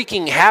 it's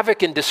wreaking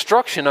havoc and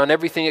destruction on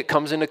everything it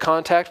comes into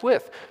contact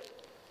with.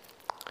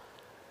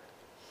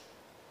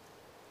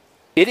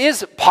 It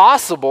is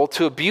possible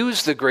to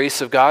abuse the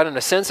grace of God in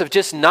a sense of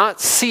just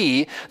not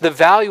see the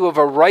value of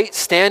a right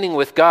standing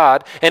with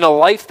God and a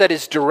life that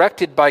is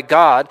directed by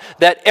God,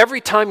 that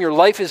every time your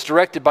life is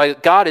directed by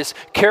God is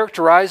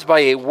characterized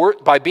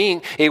by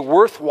being a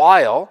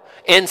worthwhile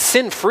and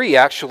sin-free,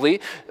 actually,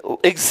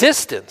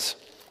 existence.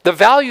 The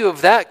value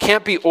of that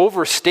can't be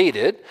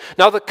overstated.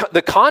 Now,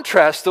 the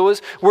contrast, though,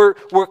 is we're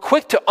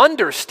quick to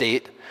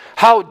understate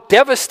how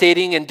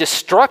devastating and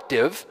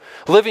destructive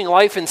living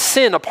life in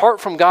sin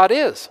apart from God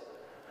is.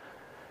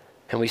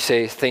 And we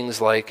say things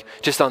like,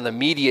 just on the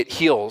immediate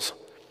heels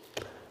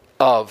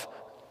of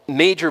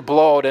major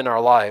blowout in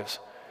our lives,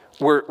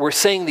 we're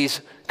saying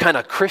these kind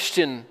of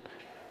Christian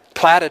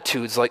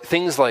platitudes, like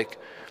things like,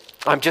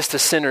 I'm just a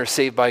sinner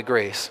saved by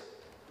grace.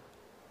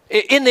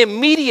 In the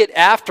immediate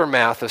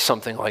aftermath of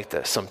something like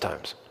this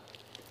sometimes.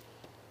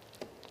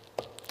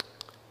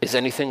 Is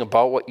anything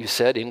about what you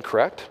said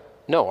incorrect?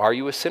 No. Are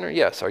you a sinner?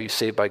 Yes. Are you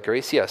saved by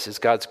grace? Yes. Is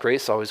God's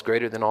grace always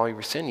greater than all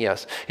your sin?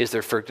 Yes. Is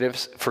there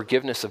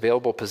forgiveness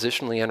available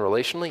positionally and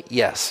relationally?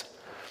 Yes.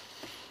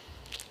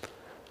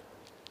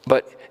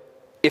 But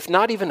if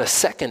not even a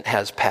second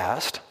has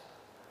passed,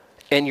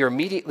 and you're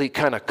immediately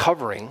kind of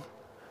covering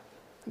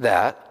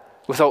that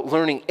without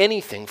learning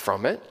anything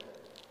from it,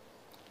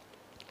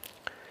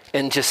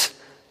 and just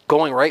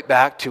going right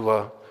back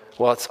to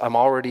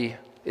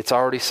it's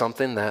already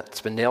something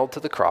that's been nailed to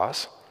the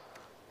cross.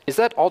 Is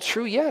that all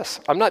true? Yes.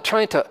 I'm not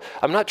trying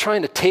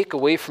to take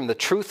away from the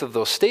truth of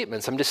those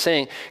statements. I'm just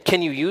saying,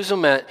 can you use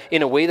them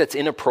in a way that's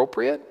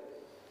inappropriate?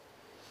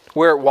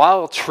 Where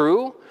while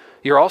true,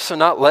 you're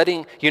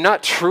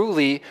not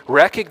truly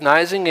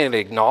recognizing and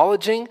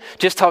acknowledging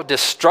just how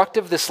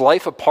destructive this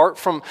life apart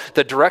from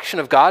the direction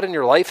of God in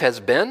your life has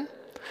been?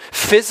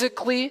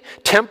 Physically,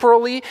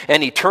 temporally,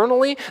 and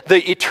eternally,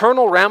 the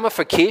eternal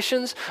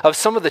ramifications of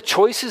some of the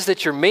choices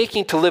that you're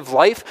making to live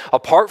life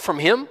apart from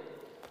Him?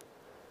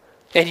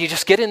 And you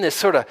just get in this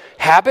sort of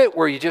habit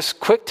where you're just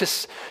quick to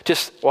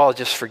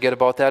just forget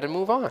about that and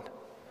move on.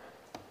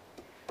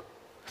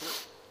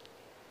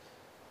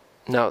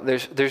 Now,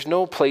 there's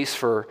no place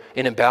for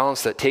an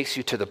imbalance that takes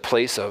you to the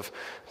place of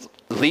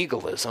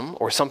legalism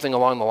or something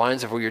along the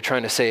lines of where you're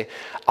trying to say,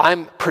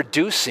 I'm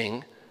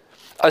producing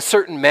a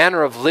certain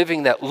manner of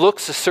living that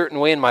looks a certain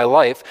way in my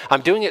life. I'm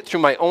doing it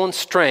through my own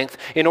strength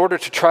in order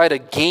to try to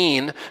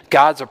gain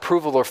God's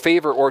approval or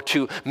favor or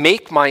to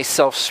make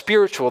myself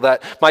spiritual,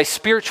 that my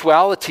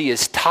spirituality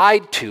is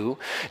tied to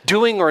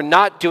doing or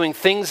not doing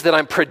things that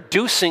I'm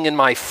producing in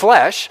my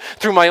flesh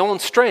through my own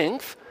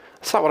strength.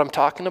 That's not what I'm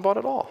talking about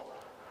at all.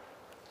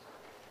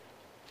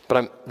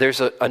 But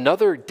there's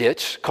another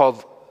ditch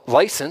called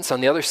license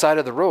on the other side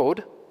of the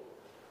road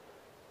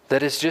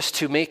that is just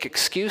to make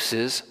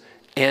excuses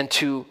and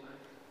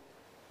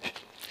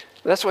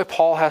that's why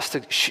Paul has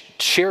to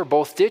share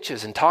both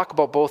ditches and talk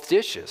about both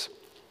ditches.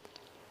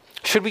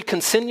 Should we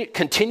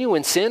continue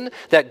in sin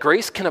that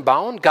grace can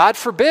abound? God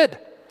forbid.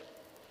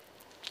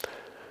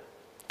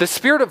 The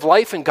Spirit of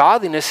life and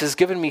godliness has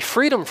given me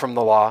freedom from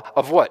the law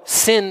of what?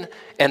 Sin,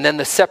 and then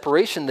the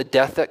separation, the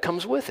death that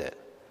comes with it.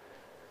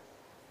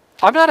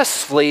 I'm not a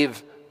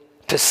slave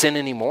to sin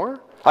anymore.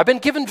 I've been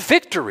given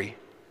victory.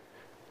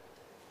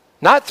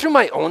 Not through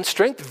my own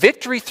strength,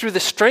 victory through the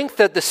strength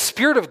that the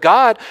Spirit of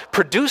God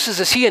produces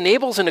as He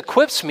enables and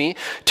equips me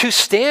to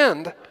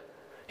stand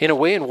in a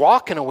way and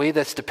walk in a way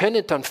that's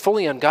dependent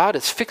fully on God.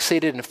 It's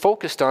fixated and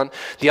focused on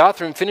the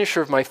author and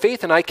finisher of my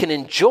faith, and I can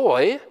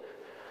enjoy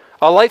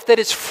a life that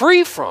is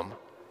free from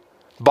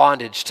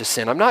bondage to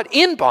sin. I'm not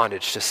in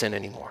bondage to sin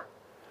anymore.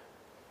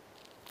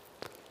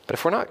 But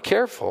if we're not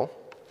careful,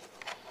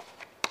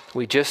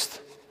 we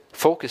just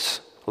focus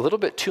a little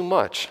bit too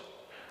much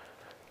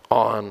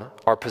on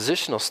our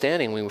positional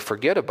standing when we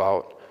forget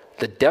about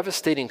the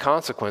devastating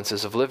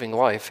consequences of living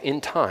life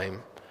in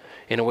time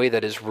in a way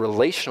that is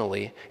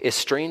relationally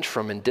estranged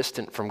from and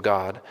distant from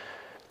God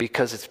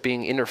because it's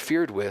being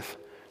interfered with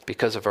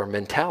because of our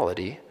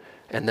mentality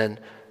and then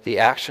the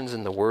actions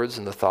and the words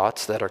and the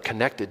thoughts that are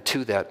connected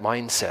to that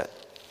mindset.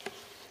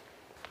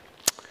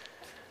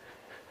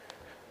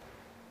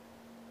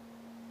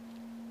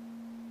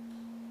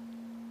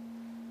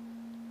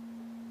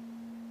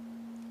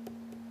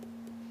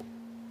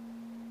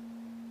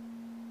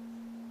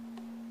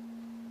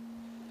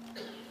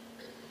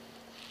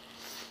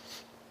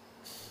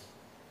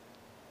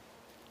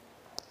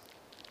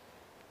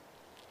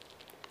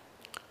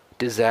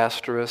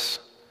 Disastrous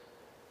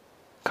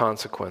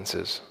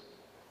consequences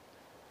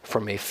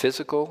from a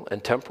physical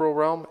and temporal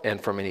realm and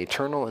from an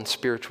eternal and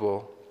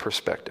spiritual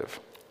perspective.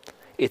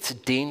 It's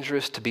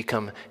dangerous to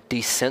become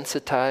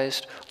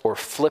desensitized or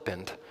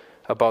flippant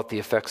about the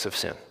effects of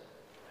sin.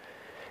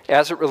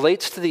 As it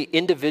relates to the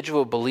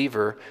individual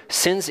believer,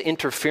 sin's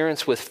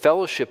interference with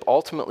fellowship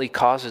ultimately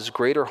causes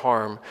greater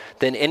harm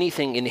than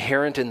anything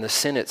inherent in the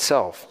sin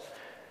itself.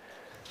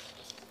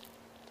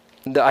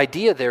 The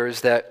idea there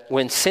is that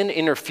when sin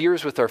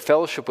interferes with our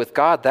fellowship with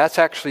God, that's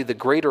actually the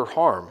greater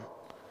harm.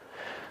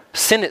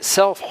 Sin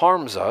itself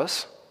harms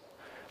us,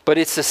 but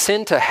it's a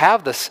sin to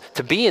have this,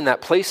 to be in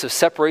that place of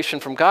separation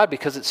from God,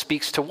 because it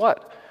speaks to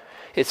what?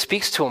 It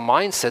speaks to a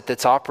mindset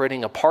that's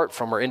operating apart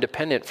from or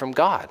independent from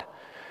God.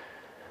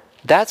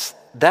 That's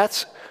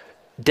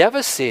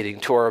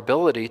devastating to our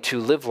ability to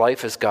live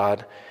life as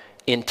God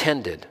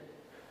intended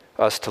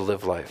us to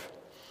live life.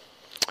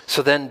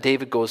 So then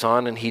David goes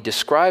on and he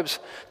describes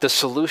the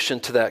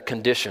solution to that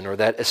condition, or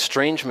that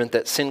estrangement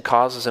that sin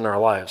causes in our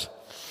lives.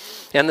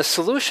 And the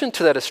solution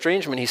to that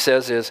estrangement, he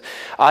says, is,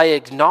 I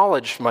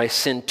acknowledge my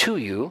sin to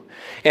you,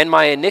 and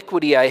my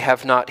iniquity I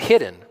have not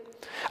hidden.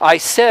 I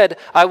said,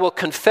 I will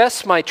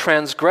confess my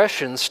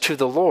transgressions to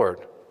the Lord.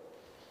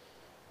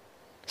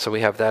 So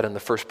we have that in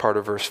the first part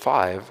of verse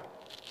 5.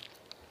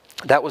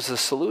 That was the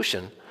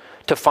solution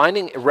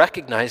to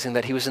recognizing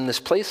that he was in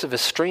this place of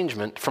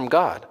estrangement from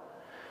God.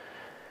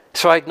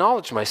 So I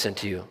acknowledge my sin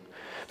to you.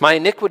 My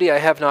iniquity I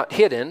have not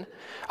hidden.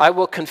 I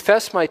will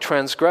confess my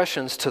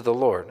transgressions to the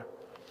Lord.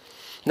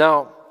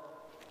 Now,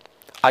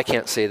 I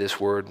can't say this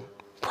word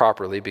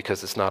properly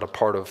because it's not a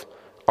part of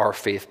our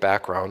faith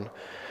background,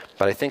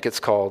 but I think it's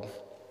called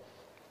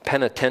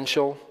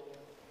penitential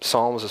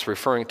psalms. It's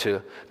referring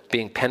to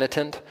being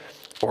penitent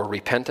or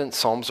repentant,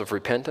 psalms of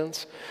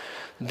repentance.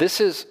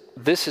 This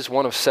is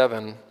one of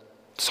 7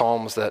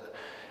 psalms that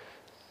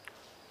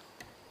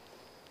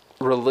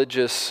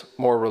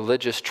more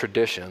religious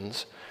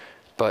traditions,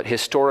 but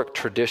historic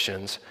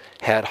traditions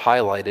had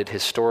highlighted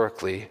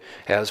historically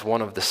as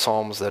one of the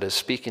psalms that is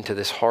speaking to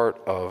this heart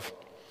of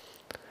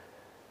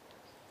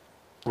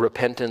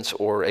repentance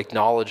or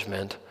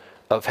acknowledgement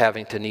of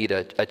having to need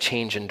a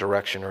change in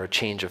direction or a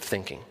change of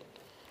thinking.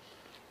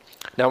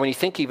 Now, when you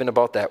think even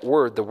about that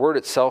word, the word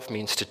itself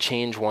means to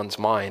change one's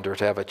mind or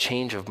to have a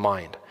change of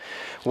mind.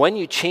 When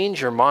you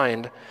change your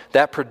mind,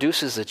 that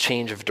produces a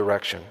change of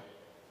direction.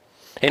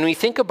 And when you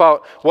think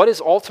about what is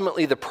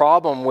ultimately the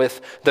problem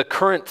with the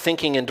current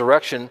thinking and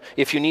direction,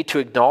 if you need to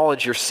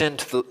acknowledge your sin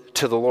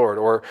to the Lord,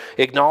 or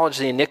acknowledge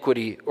the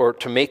iniquity, or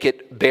to make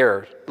it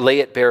bare, lay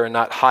it bare and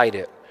not hide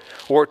it,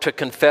 or to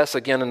confess,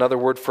 again, another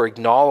word for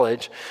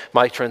acknowledge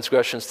my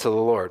transgressions to the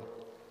Lord.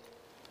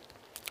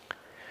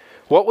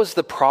 What was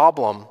the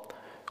problem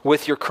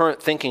with your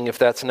current thinking, if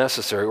that's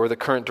necessary, or the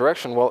current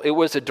direction? Well, it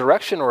was a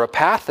direction or a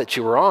path that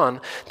you were on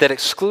that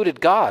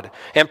excluded God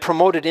and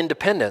promoted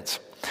independence.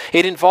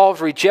 It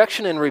involved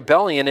rejection and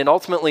rebellion and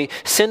ultimately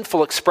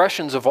sinful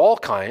expressions of all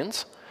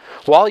kinds,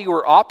 while you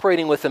were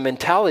operating with a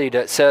mentality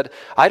that said,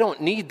 I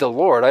don't need the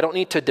Lord. I don't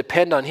need to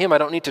depend on Him. I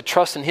don't need to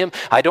trust in Him.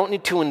 I don't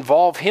need to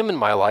involve Him in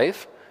my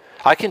life.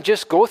 I can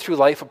just go through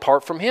life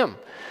apart from Him.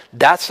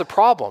 That's the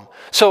problem.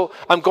 So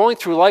I'm going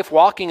through life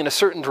walking in a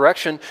certain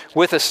direction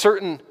with a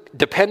certain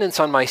dependence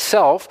on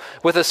myself,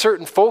 with a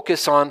certain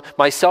focus on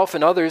myself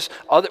and others,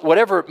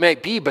 whatever it may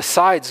be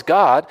besides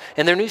God,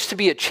 and there needs to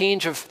be a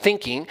change of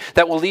thinking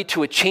that will lead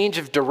to a change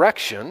of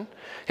direction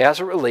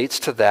as it relates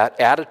to that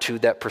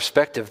attitude, that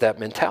perspective, that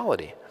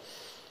mentality.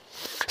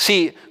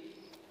 See,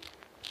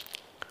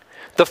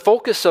 the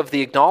focus of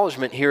the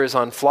acknowledgement here is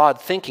on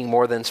flawed thinking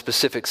more than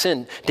specific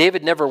sin.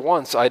 David never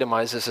once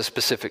itemizes a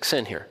specific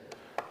sin here.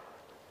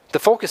 The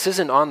focus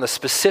isn't on the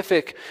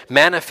specific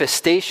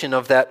manifestation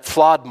of that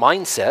flawed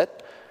mindset.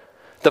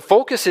 The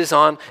focus is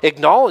on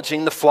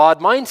acknowledging the flawed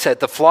mindset,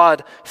 the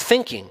flawed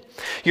thinking.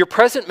 Your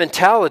present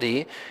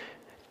mentality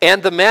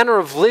and the manner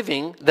of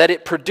living that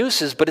it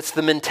produces, but it's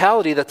the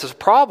mentality that's a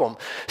problem.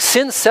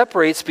 Sin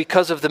separates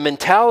because of the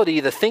mentality,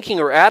 the thinking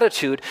or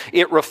attitude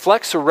it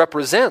reflects or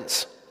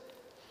represents.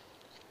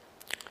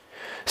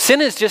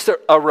 Sin is just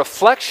a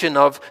reflection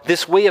of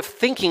this way of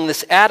thinking,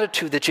 this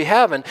attitude that you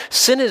have. And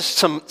sin is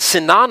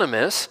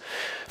synonymous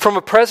from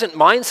a present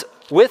mindset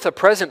with a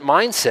present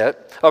mindset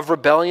of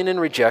rebellion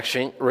and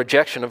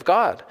rejection of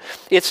God.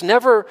 It's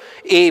never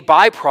a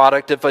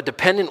byproduct of a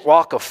dependent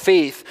walk of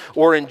faith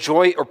or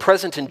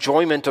present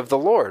enjoyment of the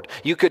Lord.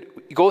 You could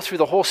go through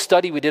the whole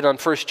study we did on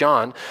 1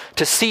 John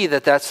to see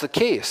that that's the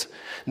case.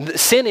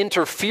 Sin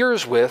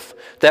interferes with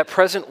that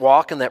present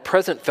walk and that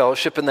present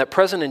fellowship and that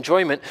present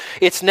enjoyment.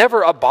 It's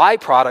never a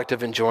byproduct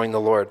of enjoying the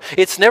Lord.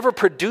 It's never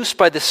produced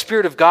by the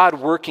Spirit of God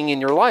working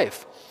in your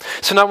life.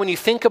 So now when you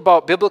think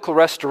about biblical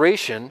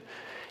restoration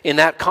in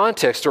that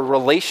context, or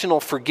relational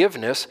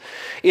forgiveness,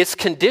 it's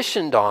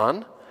conditioned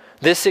on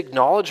this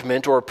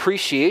acknowledgement or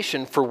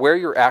appreciation for where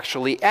you're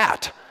actually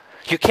at.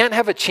 You can't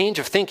have a change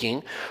of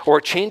thinking or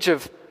a change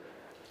of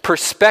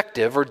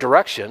perspective or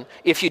direction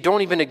if you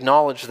don't even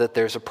acknowledge that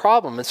there's a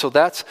problem. And so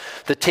that's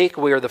the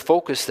takeaway or the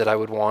focus that I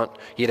would want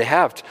you to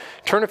have.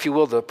 Turn, if you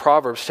will, to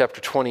Proverbs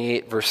chapter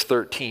 28, verse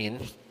 13.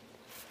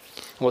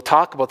 We'll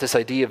talk about this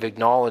idea of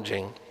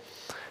acknowledging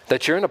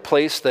that you're in a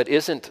place that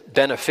isn't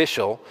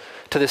beneficial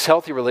to this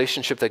healthy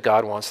relationship that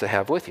God wants to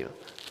have with you.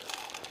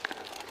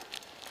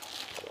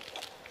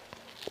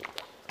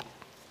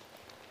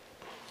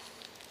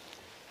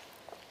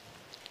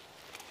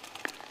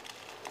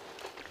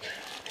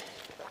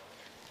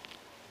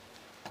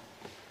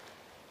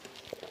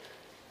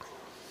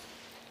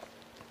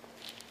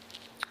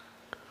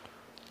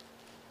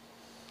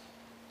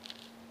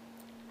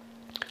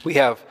 We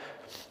have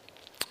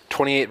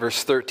 28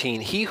 verse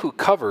 13. He who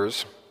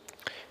covers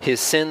his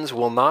sins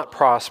will not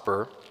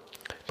prosper,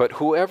 but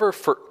whoever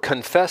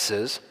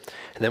confesses,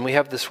 and then we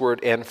have this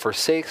word and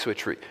forsakes,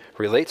 which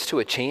relates to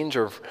a change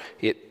of,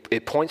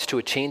 it points to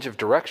a change of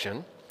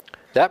direction,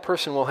 that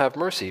person will have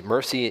mercy.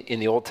 Mercy in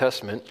the Old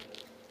Testament,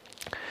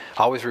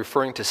 always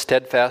referring to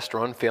steadfast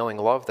or unfailing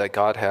love that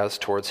God has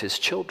towards his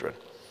children.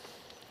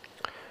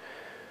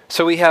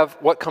 So we have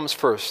what comes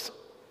first?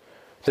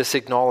 This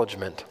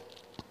acknowledgement.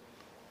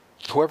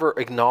 Whoever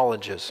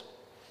acknowledges,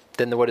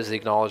 then what does the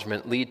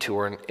acknowledgement lead to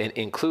or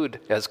include,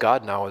 as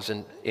God now is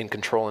in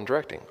control and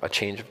directing? A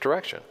change of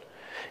direction.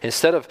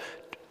 Instead of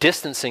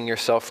distancing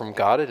yourself from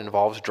God, it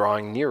involves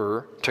drawing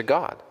nearer to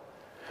God.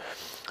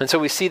 And so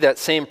we see that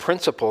same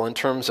principle in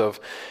terms of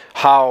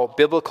how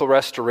biblical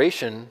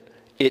restoration,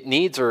 it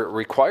needs or it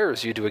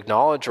requires you to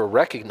acknowledge or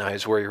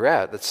recognize where you're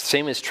at. That's the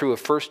same is true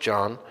of 1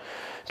 John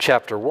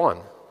chapter 1.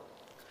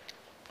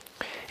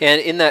 And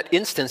in that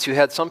instance, you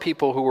had some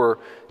people who were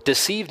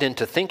deceived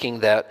into thinking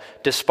that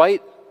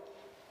despite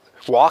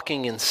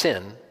walking in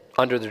sin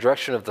under the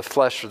direction of the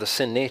flesh or the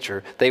sin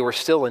nature, they were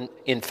still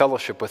in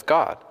fellowship with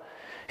God.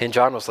 And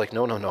John was like,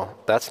 no,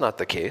 that's not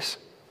the case.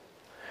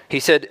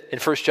 He said in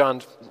 1 John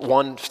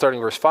 1,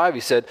 starting verse 5, he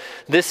said,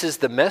 "This is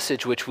the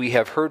message which we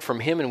have heard from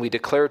him, and we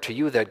declare to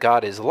you that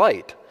God is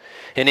light.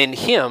 And in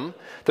him,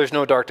 there's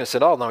no darkness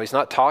at all." Now, he's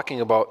not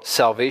talking about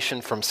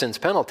salvation from sin's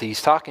penalty.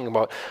 He's talking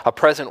about a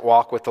present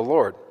walk with the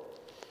Lord.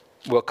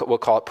 We'll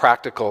call it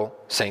practical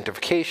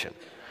sanctification.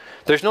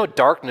 There's no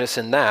darkness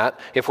in that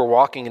if we're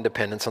walking in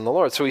dependence on the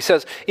Lord. So he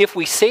says, if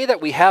we say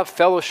that we have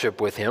fellowship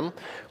with him,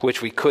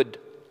 which we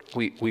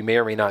may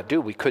or may not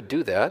do, we could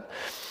do that.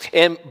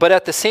 But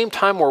at the same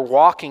time we're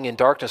walking in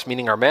darkness,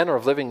 meaning our manner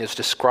of living is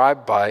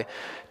described by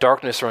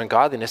darkness or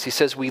ungodliness. He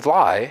says we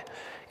lie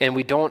and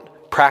we don't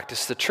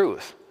practice the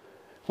truth.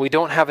 We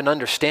don't have an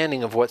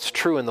understanding of what's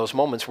true in those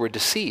moments. We're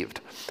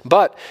deceived.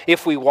 But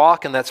if we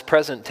walk, and that's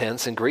present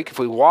tense in Greek, if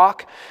we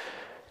walk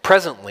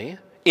presently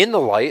in the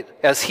light,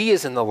 as he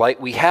is in the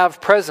light, we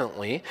have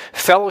presently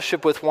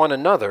fellowship with one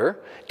another,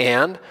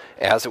 and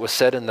as it was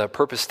said in the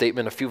purpose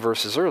statement a few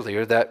verses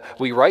earlier, that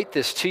we write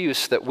this to you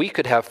so that we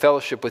could have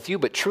fellowship with you,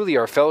 but truly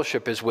our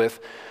fellowship is with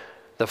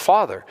the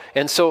Father.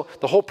 And so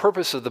the whole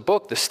purpose of the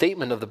book, the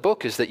statement of the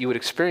book, is that you would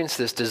experience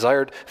this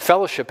desired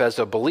fellowship as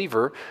a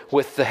believer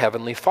with the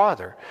Heavenly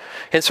Father.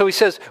 And so he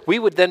says we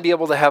would then be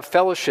able to have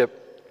fellowship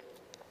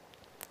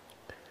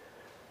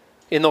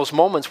in those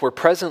moments where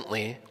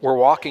presently we're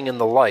walking in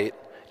the light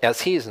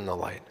as he is in the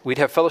light. We'd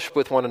have fellowship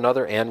with one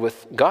another and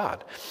with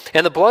God.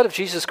 And the blood of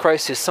Jesus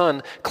Christ, his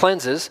Son,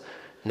 cleanses,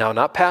 now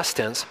not past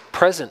tense,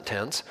 present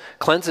tense,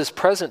 cleanses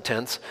present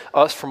tense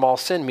us from all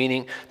sin,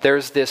 meaning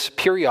there's this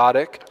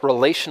periodic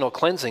relational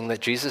cleansing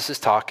that Jesus is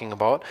talking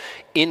about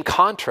in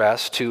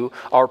contrast to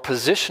our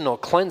positional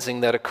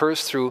cleansing that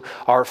occurs through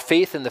our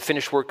faith in the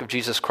finished work of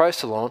Jesus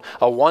Christ alone,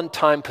 a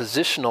one-time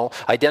positional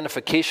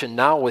identification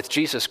now with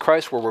Jesus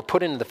Christ where we're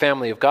put into the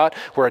family of God,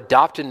 we're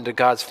adopted into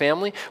God's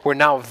family, we're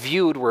now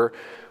viewed,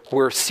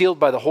 we're sealed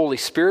by the Holy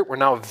Spirit, we're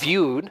now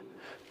viewed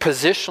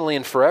positionally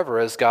and forever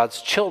as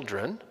God's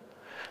children.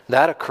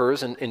 That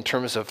occurs in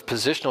terms of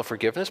positional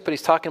forgiveness, but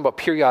he's talking about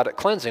periodic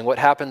cleansing, what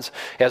happens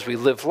as we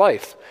live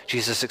life.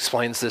 Jesus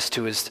explains this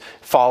to his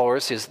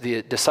followers,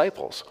 the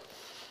disciples.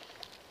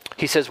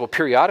 He says, well,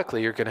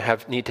 periodically you're going to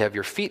need to have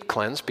your feet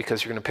cleansed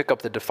because you're going to pick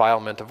up the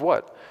defilement of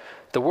what?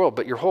 The world.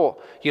 But you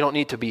don't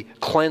need to be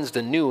cleansed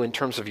anew in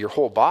terms of your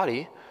whole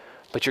body,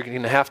 but you're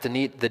going to have to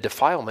need the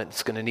defilement.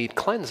 It's going to need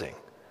cleansing.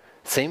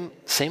 Same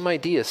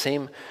idea,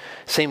 same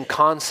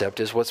concept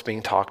is what's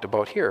being talked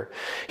about here.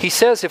 He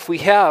says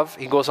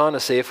he goes on to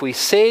say, if we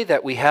say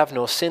that we have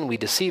no sin, we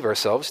deceive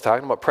ourselves,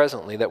 talking about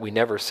presently that we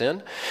never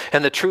sin,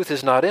 and the truth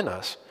is not in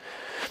us.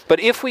 But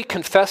if we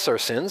confess our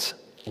sins,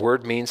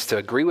 word means to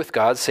agree with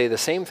God, say the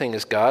same thing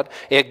as God,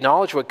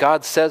 acknowledge what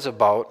God says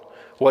about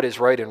what is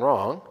right and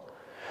wrong,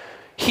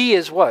 he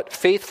is what?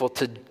 Faithful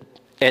to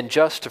and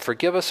just to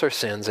forgive us our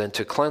sins and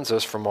to cleanse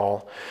us from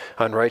all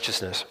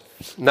unrighteousness.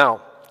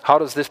 Now, how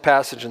does this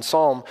passage in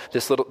Psalm,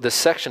 this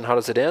section, how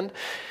does it end?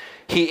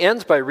 He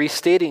ends by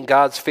restating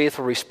God's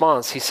faithful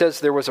response. He says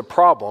there was a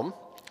problem.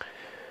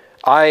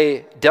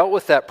 I dealt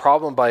with that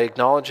problem by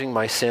acknowledging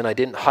my sin. I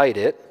didn't hide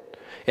it.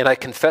 And I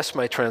confessed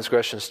my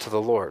transgressions to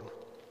the Lord.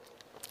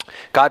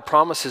 God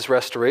promises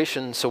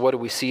restoration, so what do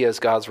we see as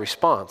God's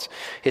response?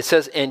 It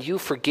says, and you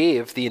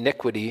forgave the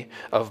iniquity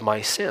of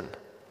my sin.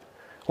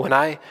 When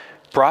I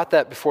brought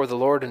that before the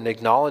Lord and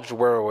acknowledged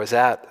where I was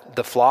at,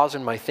 the flaws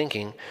in my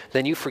thinking,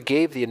 then you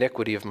forgave the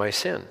iniquity of my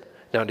sin.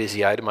 Now, does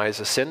he itemize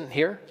a sin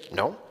here?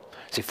 No.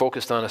 Is he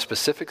focused on a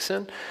specific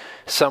sin?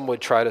 Some would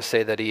try to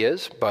say that he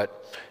is,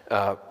 but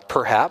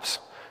perhaps.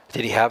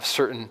 Did he have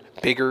certain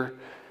bigger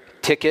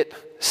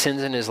ticket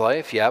sins in his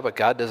life? Yeah, but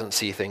God doesn't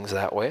see things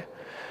that way.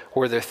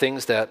 Were there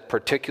things that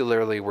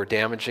particularly were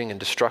damaging and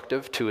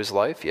destructive to his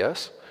life?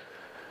 Yes.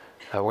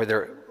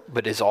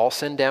 But is all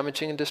sin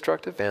damaging and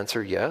destructive?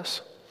 Answer,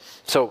 yes.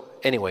 So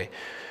anyway,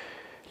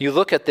 you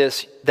look at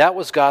this, that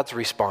was God's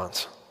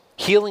response.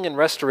 Healing and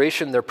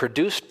restoration, they're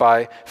produced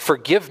by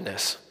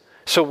forgiveness.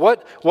 So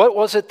what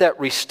was it that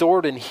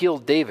restored and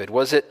healed David?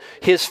 Was it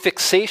his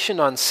fixation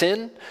on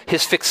sin,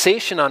 his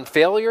fixation on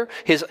failure,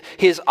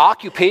 his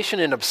occupation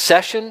and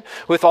obsession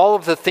with all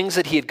of the things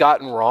that he had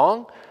gotten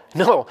wrong?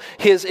 No,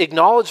 his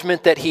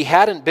acknowledgement that he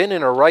hadn't been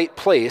in a right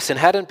place and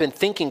hadn't been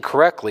thinking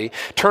correctly,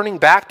 turning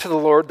back to the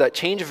Lord, that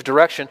change of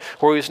direction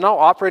where he was now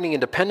operating in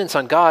dependence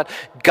on God,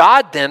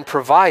 God then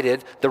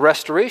provided the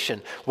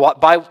restoration.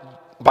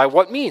 By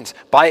what means?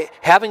 By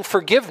having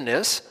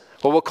forgiveness,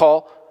 what we'll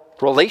call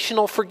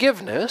relational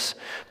forgiveness.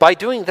 By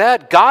doing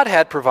that, God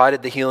had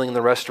provided the healing and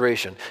the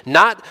restoration,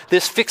 not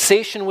this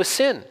fixation with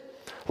sin.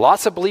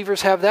 Lots of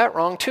believers have that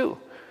wrong too,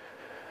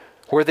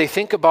 where they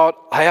think about,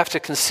 I have to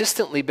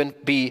consistently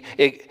be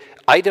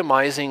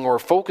itemizing or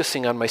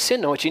focusing on my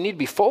sin. No, what you need to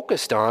be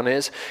focused on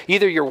is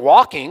either you're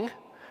walking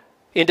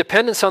in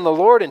dependence on the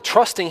Lord and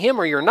trusting him,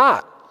 or you're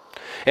not.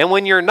 And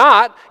when you're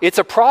not, it's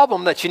a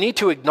problem that you need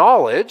to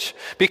acknowledge,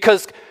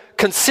 because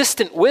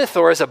consistent with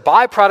or as a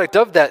byproduct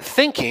of that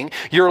thinking,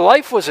 your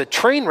life was a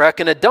train wreck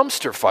and a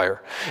dumpster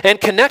fire.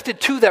 And connected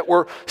to that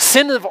were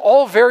sin of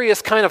all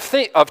various kind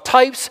of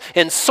types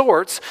and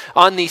sorts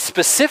on the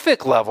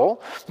specific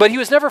level, but he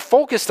was never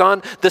focused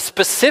on the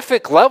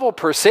specific level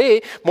per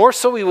se. More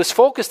so he was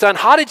focused on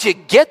how did you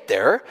get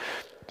there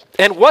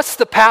and what's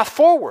the path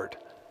forward.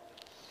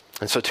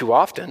 And so too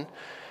often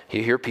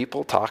you hear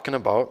people talking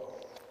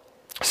about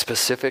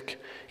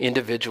specific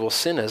individual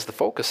sin as the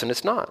focus, and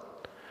it's not.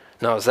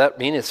 Now, does that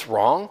mean it's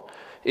wrong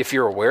if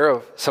you're aware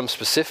of some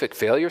specific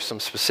failure, some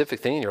specific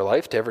thing in your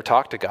life to ever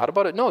talk to God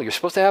about it? No, you're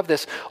supposed to have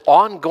this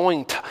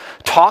ongoing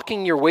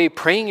talking your way,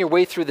 praying your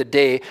way through the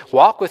day,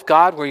 walk with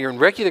God where you're in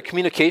regular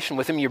communication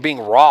with him, you're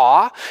being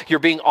raw, you're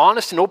being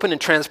honest and open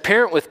and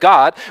transparent with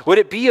God. Would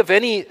it be of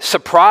any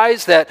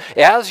surprise that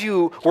as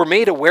you were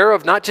made aware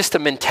of not just a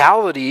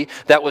mentality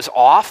that was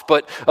off,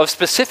 but of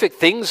specific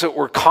things that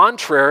were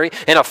contrary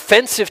and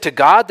offensive to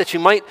God, that you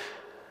might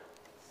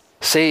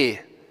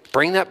say,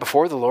 bring that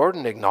before the Lord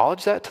and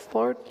acknowledge that to the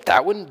Lord?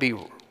 That wouldn't be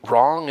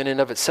wrong in and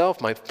of itself.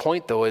 My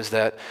point, though, is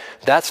that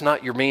that's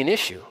not your main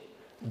issue.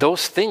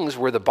 Those things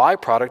were the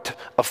byproduct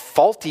of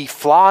faulty,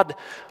 flawed,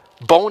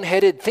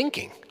 boneheaded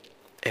thinking.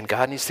 And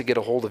God needs to get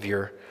a hold of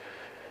your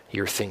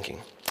thinking.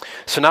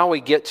 So now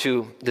we get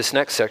to this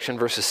next section,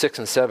 verses 6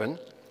 and 7.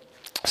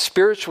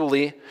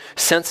 Spiritually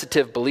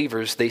sensitive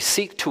believers, they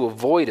seek to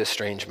avoid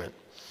estrangement.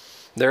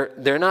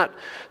 They're not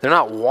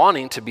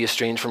wanting to be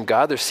estranged from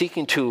God. They're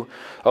seeking to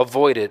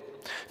avoid it.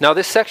 Now,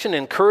 this section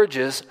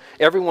encourages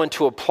everyone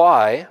to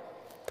apply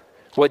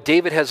what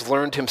David has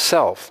learned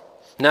himself.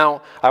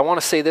 Now, I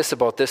want to say this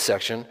about this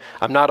section.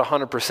 I'm not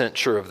 100%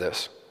 sure of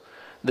this.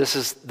 This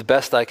is the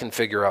best I can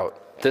figure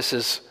out. This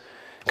is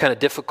kind of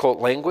difficult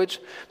language,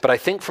 but I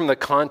think from the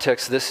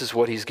context, this is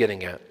what he's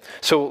getting at.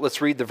 So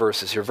let's read the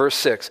verses here. Verse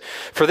 6,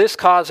 for this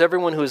cause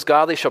everyone who is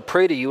godly shall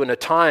pray to you in a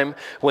time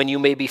when you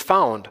may be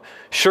found.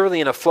 Surely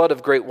in a flood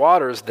of great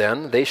waters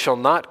then they shall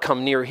not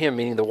come near him,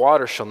 meaning the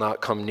water shall not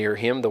come near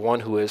him, the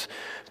one who is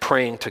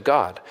praying to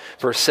God.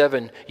 Verse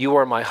 7, you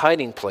are my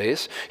hiding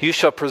place. You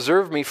shall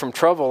preserve me from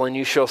trouble, and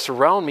you shall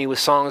surround me with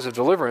songs of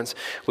deliverance.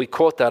 We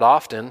quote that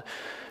often,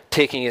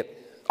 taking it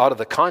out of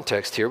the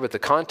context here, but the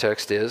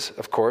context is,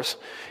 of course,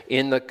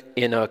 in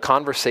a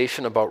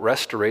conversation about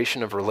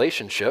restoration of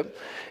relationship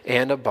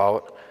and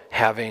about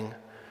having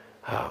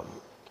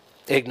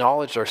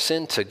acknowledged our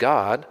sin to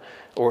God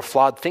or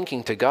flawed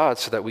thinking to God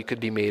so that we could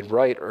be made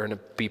right or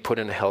be put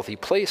in a healthy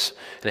place,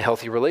 in a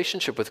healthy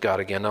relationship with God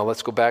again. Now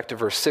let's go back to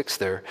verse 6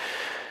 there.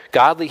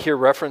 Godly here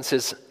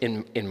references,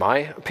 in my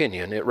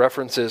opinion, it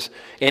references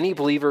any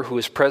believer who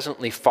is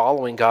presently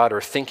following God or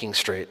thinking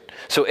straight.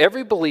 So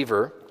every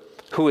believer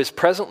who is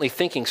presently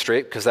thinking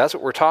straight, because that's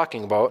what we're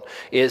talking about,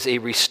 is a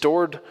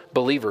restored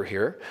believer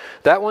here.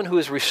 That one who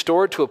is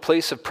restored to a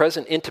place of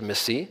present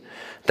intimacy,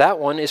 that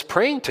one is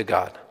praying to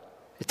God,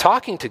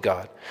 talking to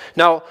God.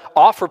 Now,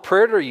 offer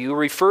prayer to you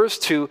refers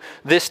to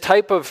this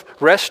type of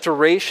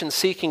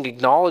restoration-seeking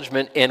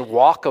acknowledgement and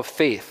walk of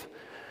faith.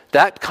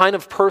 That kind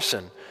of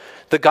person.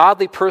 The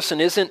godly person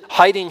isn't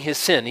hiding his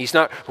sin. He's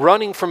not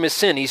running from his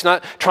sin. He's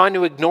not trying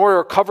to ignore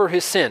or cover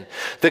his sin.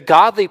 The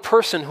godly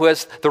person who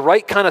has the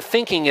right kind of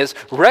thinking is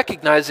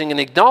recognizing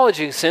and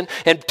acknowledging sin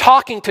and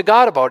talking to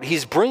God about it.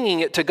 He's bringing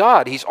it to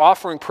God. He's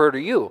offering prayer to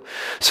you.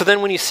 So then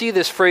when you see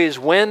this phrase,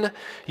 when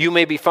you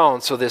may be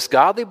found, so this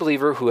godly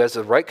believer who has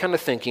the right kind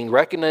of thinking,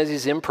 recognizes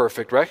he's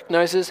imperfect,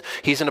 recognizes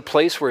he's in a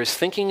place where his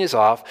thinking is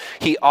off,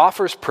 he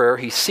offers prayer,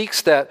 he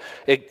seeks that,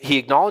 he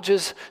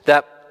acknowledges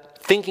that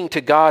thinking to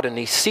God, and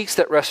he seeks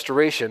that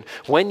restoration.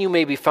 When you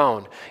may be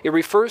found, it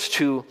refers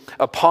to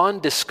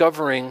upon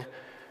discovering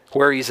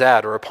where he's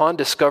at, or upon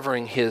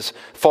discovering his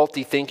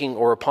faulty thinking,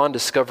 or upon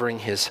discovering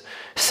his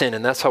sin.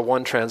 And that's how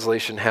one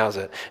translation has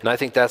it. And I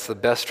think that's the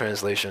best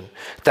translation.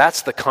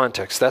 That's the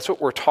context. That's what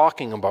we're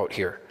talking about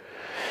here.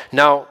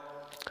 Now,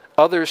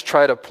 others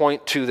try to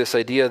point to this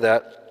idea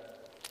that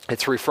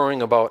it's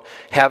referring about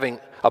having,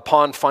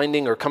 upon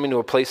finding or coming to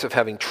a place of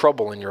having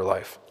trouble in your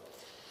life.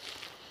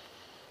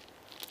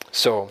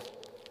 So,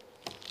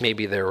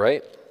 maybe they're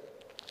right.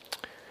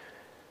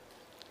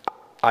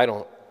 I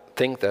don't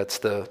think that's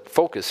the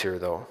focus here,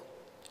 though.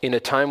 In a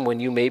time when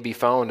you may be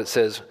found, it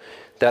says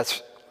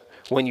that's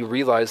when you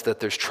realize that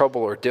there's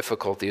trouble or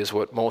difficulty, is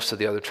what most of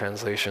the other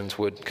translations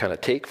would kind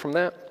of take from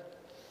that.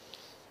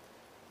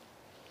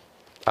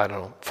 I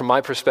don't know. From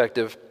my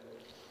perspective,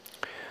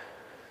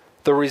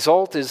 the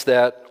result is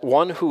that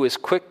one who is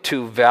quick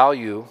to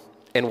value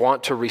and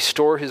want to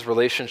restore his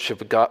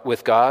relationship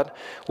with God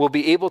will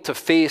be able to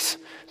face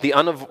the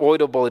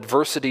unavoidable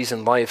adversities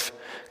in life,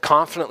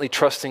 confidently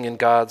trusting in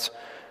God's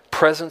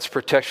presence,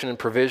 protection, and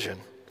provision.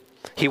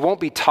 He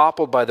won't be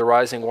toppled by the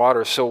rising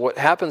waters. So what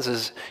happens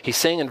is, he's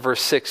saying in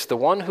verse 6, the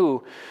one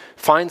who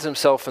finds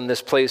himself in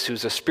this place,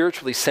 who's a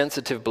spiritually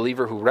sensitive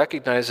believer who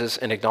recognizes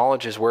and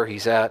acknowledges where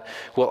he's at,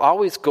 will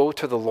always go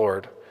to the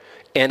Lord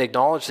and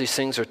acknowledge these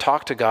things or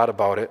talk to God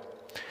about it.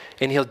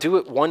 And he'll do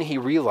it when he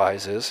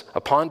realizes,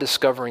 upon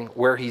discovering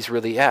where he's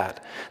really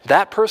at.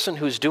 That person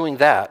who's doing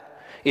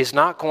that is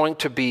not going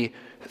to be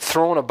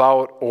thrown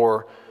about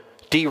or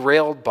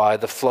derailed by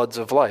the floods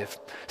of life.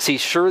 See,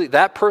 surely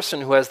that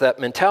person who has that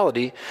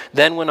mentality,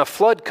 then when a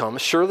flood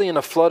comes, surely in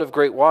a flood of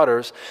great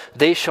waters,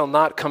 they shall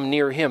not come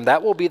near him.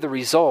 That will be the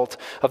result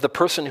of the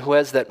person who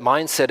has that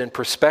mindset and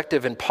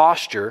perspective and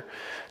posture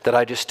that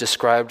I just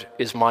described,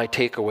 is my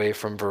takeaway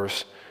from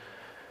verse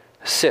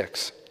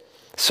 6.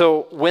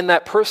 So when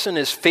that person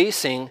is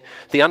facing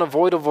the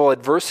unavoidable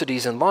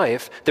adversities in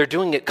life, they're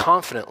doing it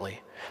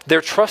confidently.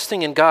 They're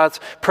trusting in God's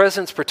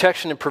presence,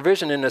 protection, and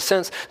provision. In a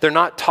sense, they're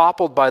not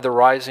toppled by the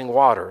rising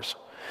waters.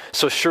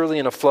 So surely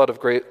in a flood of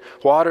great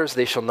waters,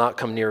 they shall not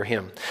come near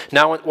him.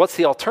 Now, what's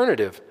the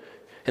alternative?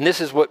 And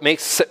this is what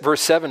makes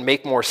verse 7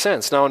 make more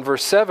sense. Now in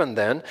verse 7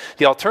 then,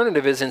 the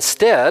alternative is,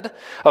 instead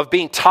of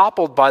being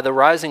toppled by the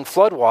rising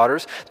flood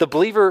waters, the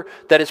believer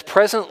that is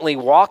presently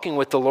walking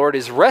with the Lord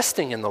is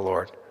resting in the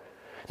Lord.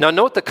 Now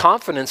note the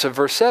confidence of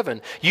verse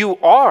 7. You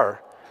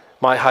are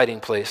my hiding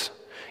place.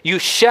 You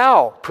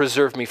shall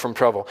preserve me from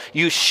trouble.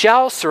 You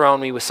shall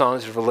surround me with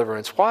songs of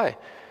deliverance. Why?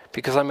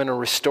 Because I'm in a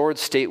restored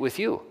state with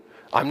you.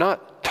 I'm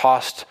not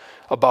tossed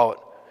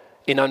about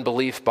in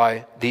unbelief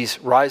by these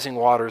rising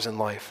waters in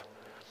life.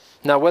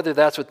 Now, whether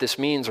that's what this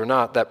means or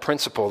not, that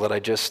principle that I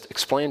just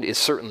explained is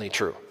certainly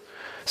true.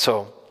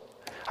 So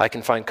I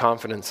can find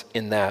confidence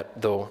in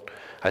that, though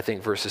I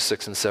think verses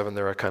 6 and 7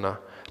 there are kind of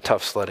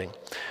tough sledding.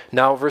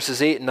 Now,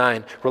 verses 8 and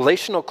 9,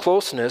 relational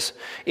closeness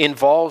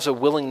involves a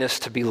willingness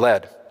to be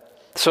led.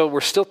 So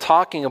we're still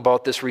talking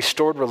about this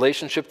restored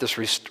relationship,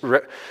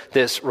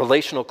 this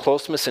relational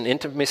closeness and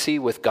intimacy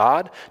with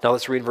God. Now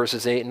let's read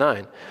verses 8 and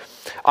 9.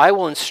 I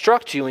will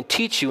instruct you and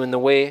teach you in the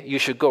way you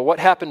should go. What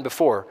happened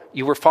before?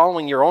 You were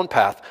following your own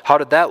path. How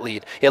did that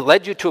lead? It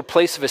led you to a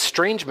place of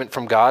estrangement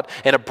from God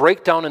and a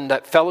breakdown in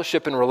that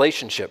fellowship and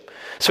relationship.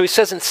 So he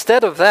says,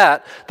 instead of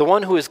that, the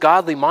one who is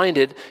godly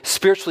minded,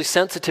 spiritually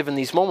sensitive in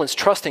these moments,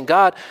 trusting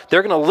God,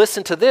 they're going to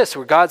listen to this,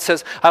 where God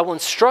says, I will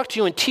instruct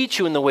you and teach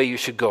you in the way you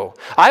should go.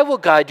 I will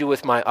guide you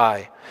with my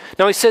eye.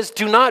 Now he says,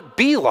 do not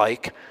be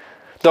like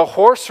the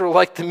horse or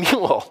like the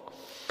mule,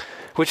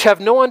 which have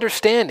no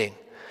understanding,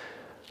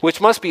 which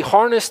must be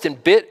harnessed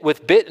and bit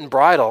and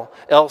bridle,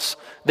 else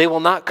they will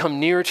not come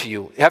near to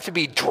you. You have to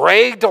be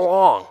dragged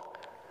along.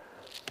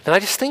 And I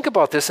just think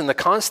about this in the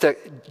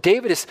context.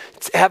 David is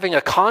having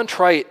a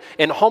contrite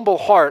and humble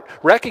heart,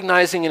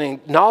 recognizing and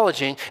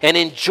acknowledging and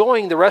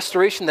enjoying the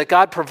restoration that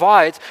God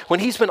provides when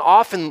he's been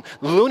off in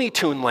Looney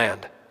Tune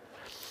land.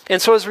 And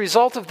so as a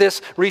result of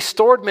this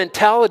restored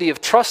mentality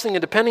of trusting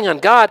and depending on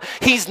God,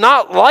 he's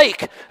not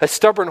like a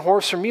stubborn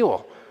horse or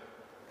mule.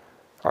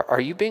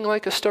 Are you being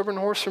like a stubborn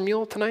horse or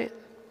mule tonight?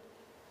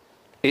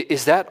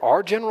 Is that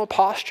our general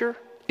posture?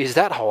 Is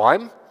that how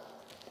I'm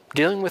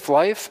dealing with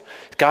life?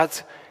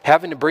 God's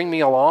having to bring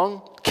me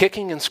along,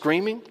 kicking and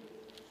screaming?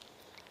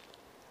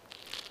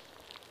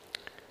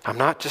 I'm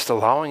not just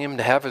allowing him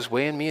to have his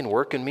way in me and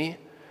work in me,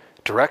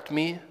 direct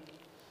me,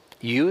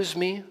 use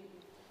me.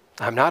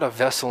 I'm not a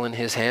vessel in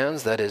his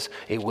hands that is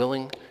a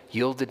willing,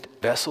 yielded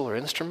vessel or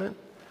instrument.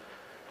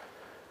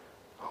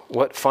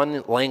 What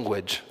fun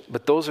language,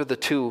 but those are the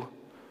two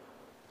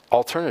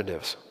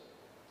alternatives.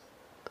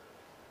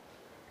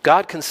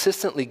 God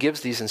consistently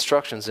gives these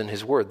instructions in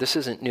his word. This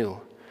isn't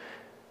new.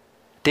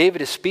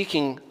 David is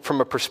speaking from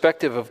a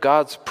perspective of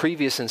God's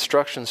previous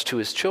instructions to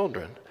his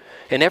children.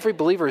 And every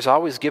believer is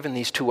always given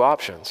these two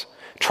options.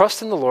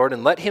 Trust in the Lord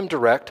and let him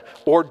direct,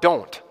 or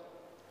don't.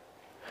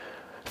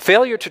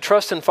 Failure to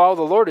trust and follow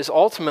the Lord is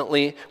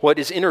ultimately what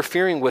is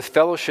interfering with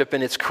fellowship,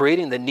 and it's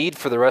creating the need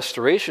for the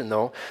restoration,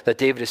 though, that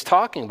David is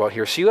talking about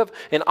here. So you have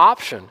an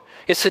option.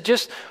 It's to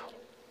just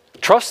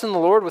trust in the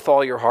Lord with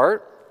all your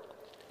heart.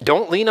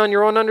 Don't lean on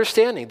your own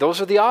understanding.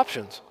 Those are the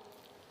options.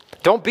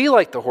 Don't be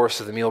like the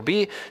horse or the mule.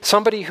 Be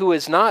somebody who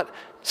is not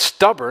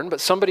stubborn, but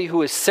somebody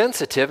who is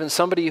sensitive, and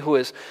somebody who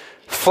is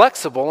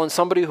flexible, and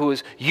somebody who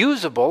is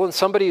usable, and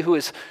somebody who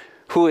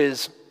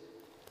is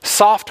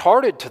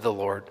soft-hearted to the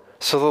Lord,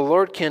 so the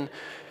Lord can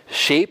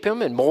shape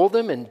him and mold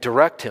him and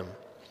direct him.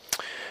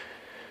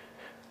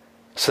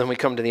 So then we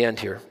come to the end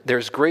here.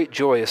 There's great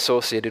joy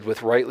associated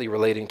with rightly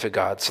relating to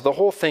God. So the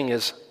whole thing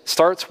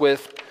starts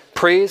with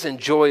praise, and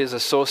joy is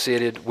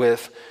associated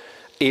with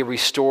a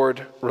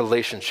restored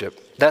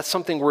relationship. That's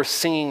something we're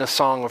singing a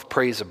song of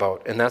praise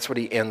about, and that's what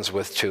he ends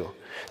with too.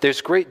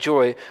 There's great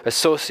joy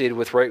associated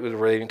with rightly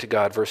relating to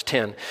God. Verse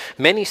 10,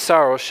 many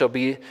sorrows shall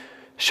be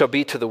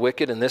to the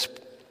wicked. In this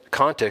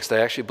context, I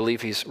actually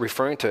believe he's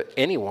referring to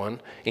anyone,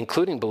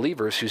 including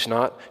believers, who's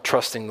not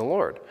trusting the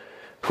Lord,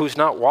 who's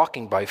not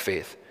walking by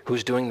faith,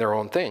 who's doing their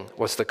own thing.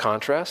 What's the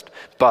contrast?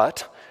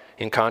 But,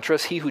 in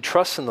contrast, he who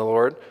trusts in the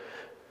Lord,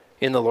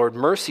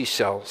 mercy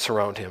shall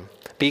surround him.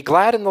 Be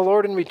glad in the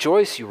Lord and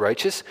rejoice, you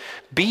righteous.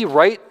 Be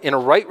right in a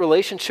right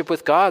relationship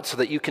with God so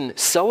that you can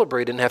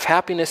celebrate and have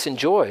happiness and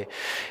joy.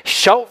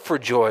 Shout for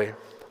joy,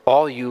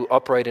 all you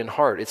upright in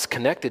heart. It's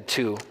connected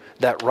to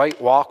that right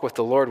walk with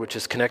the Lord, which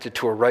is connected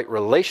to a right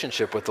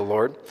relationship with the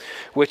Lord,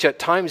 which at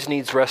times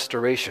needs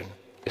restoration,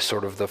 is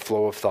sort of the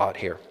flow of thought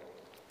here.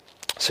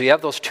 So you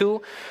have those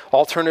two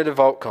alternative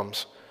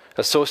outcomes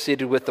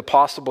associated with the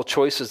possible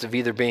choices of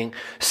either being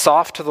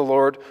soft to the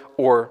Lord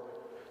or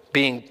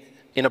being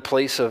in a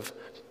place of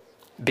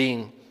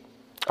being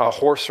a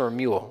horse or a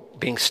mule,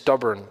 being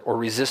stubborn or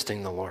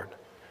resisting the Lord.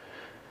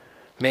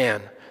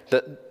 Man,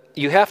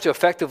 you have to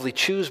effectively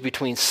choose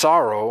between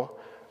sorrow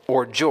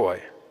or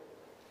joy.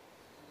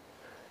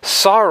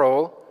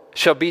 Sorrow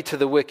shall be to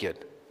the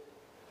wicked,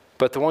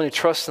 but the one who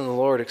trusts in the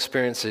Lord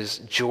experiences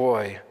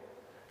joy,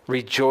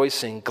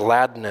 rejoicing,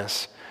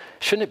 gladness.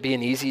 Shouldn't it be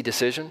an easy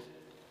decision?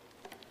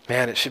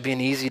 Man, it should be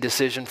an easy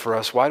decision for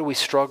us. Why do we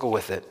struggle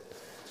with it?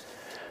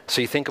 So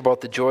you think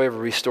about the joy of a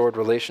restored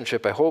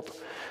relationship. I hope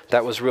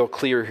that was real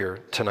clear here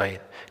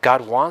tonight.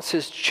 God wants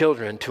his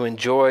children to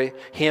enjoy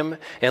him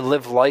and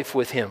live life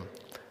with him.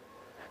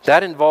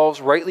 That involves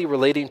rightly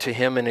relating to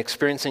him and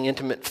experiencing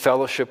intimate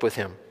fellowship with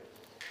him.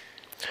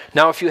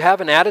 Now, if you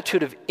have an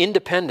attitude of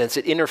independence,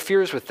 it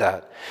interferes with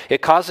that.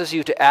 It causes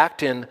you to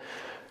act and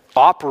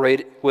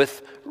operate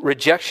with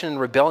rejection and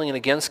rebellion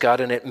against God,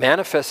 and it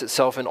manifests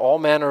itself in all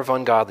manner of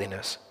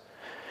ungodliness.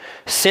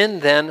 Sin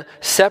then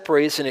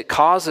separates, and it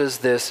causes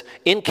this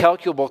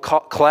incalculable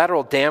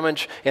collateral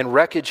damage and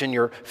wreckage in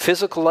your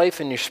physical life,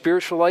 in your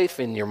spiritual life,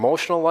 in your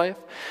emotional life.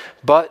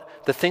 But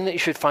the thing that you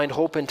should find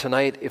hope in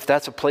tonight, if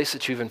that's a place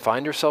that you even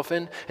find yourself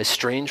in,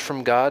 estranged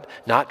from God,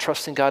 not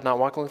trusting God, not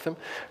walking with him,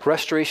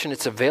 restoration,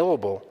 it's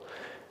available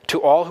to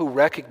all who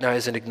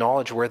recognize and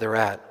acknowledge where they're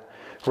at.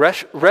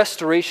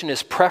 Restoration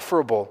is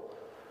preferable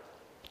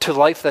to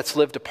life that's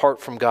lived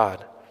apart from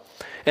God.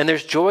 And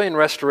there's joy in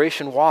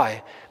restoration.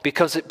 Why?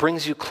 Because it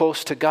brings you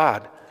close to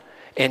God.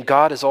 And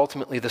God is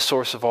ultimately the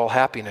source of all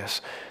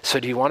happiness. So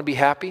do you want to be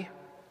happy?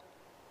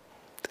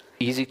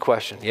 Easy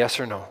question. Yes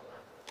or no?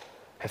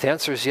 If the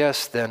answer is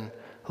yes, then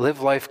live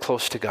life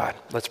close to God.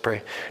 Let's pray.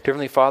 Dear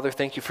Heavenly Father,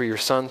 thank you for your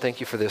Son. Thank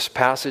you for this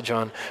passage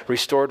on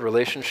restored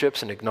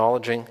relationships and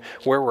acknowledging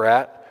where we're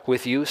at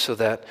with you, so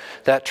that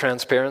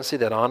transparency,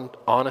 that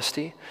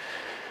honesty,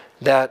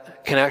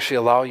 that can actually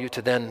allow you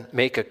to then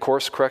make a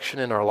course correction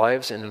in our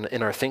lives and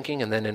in our thinking, and then in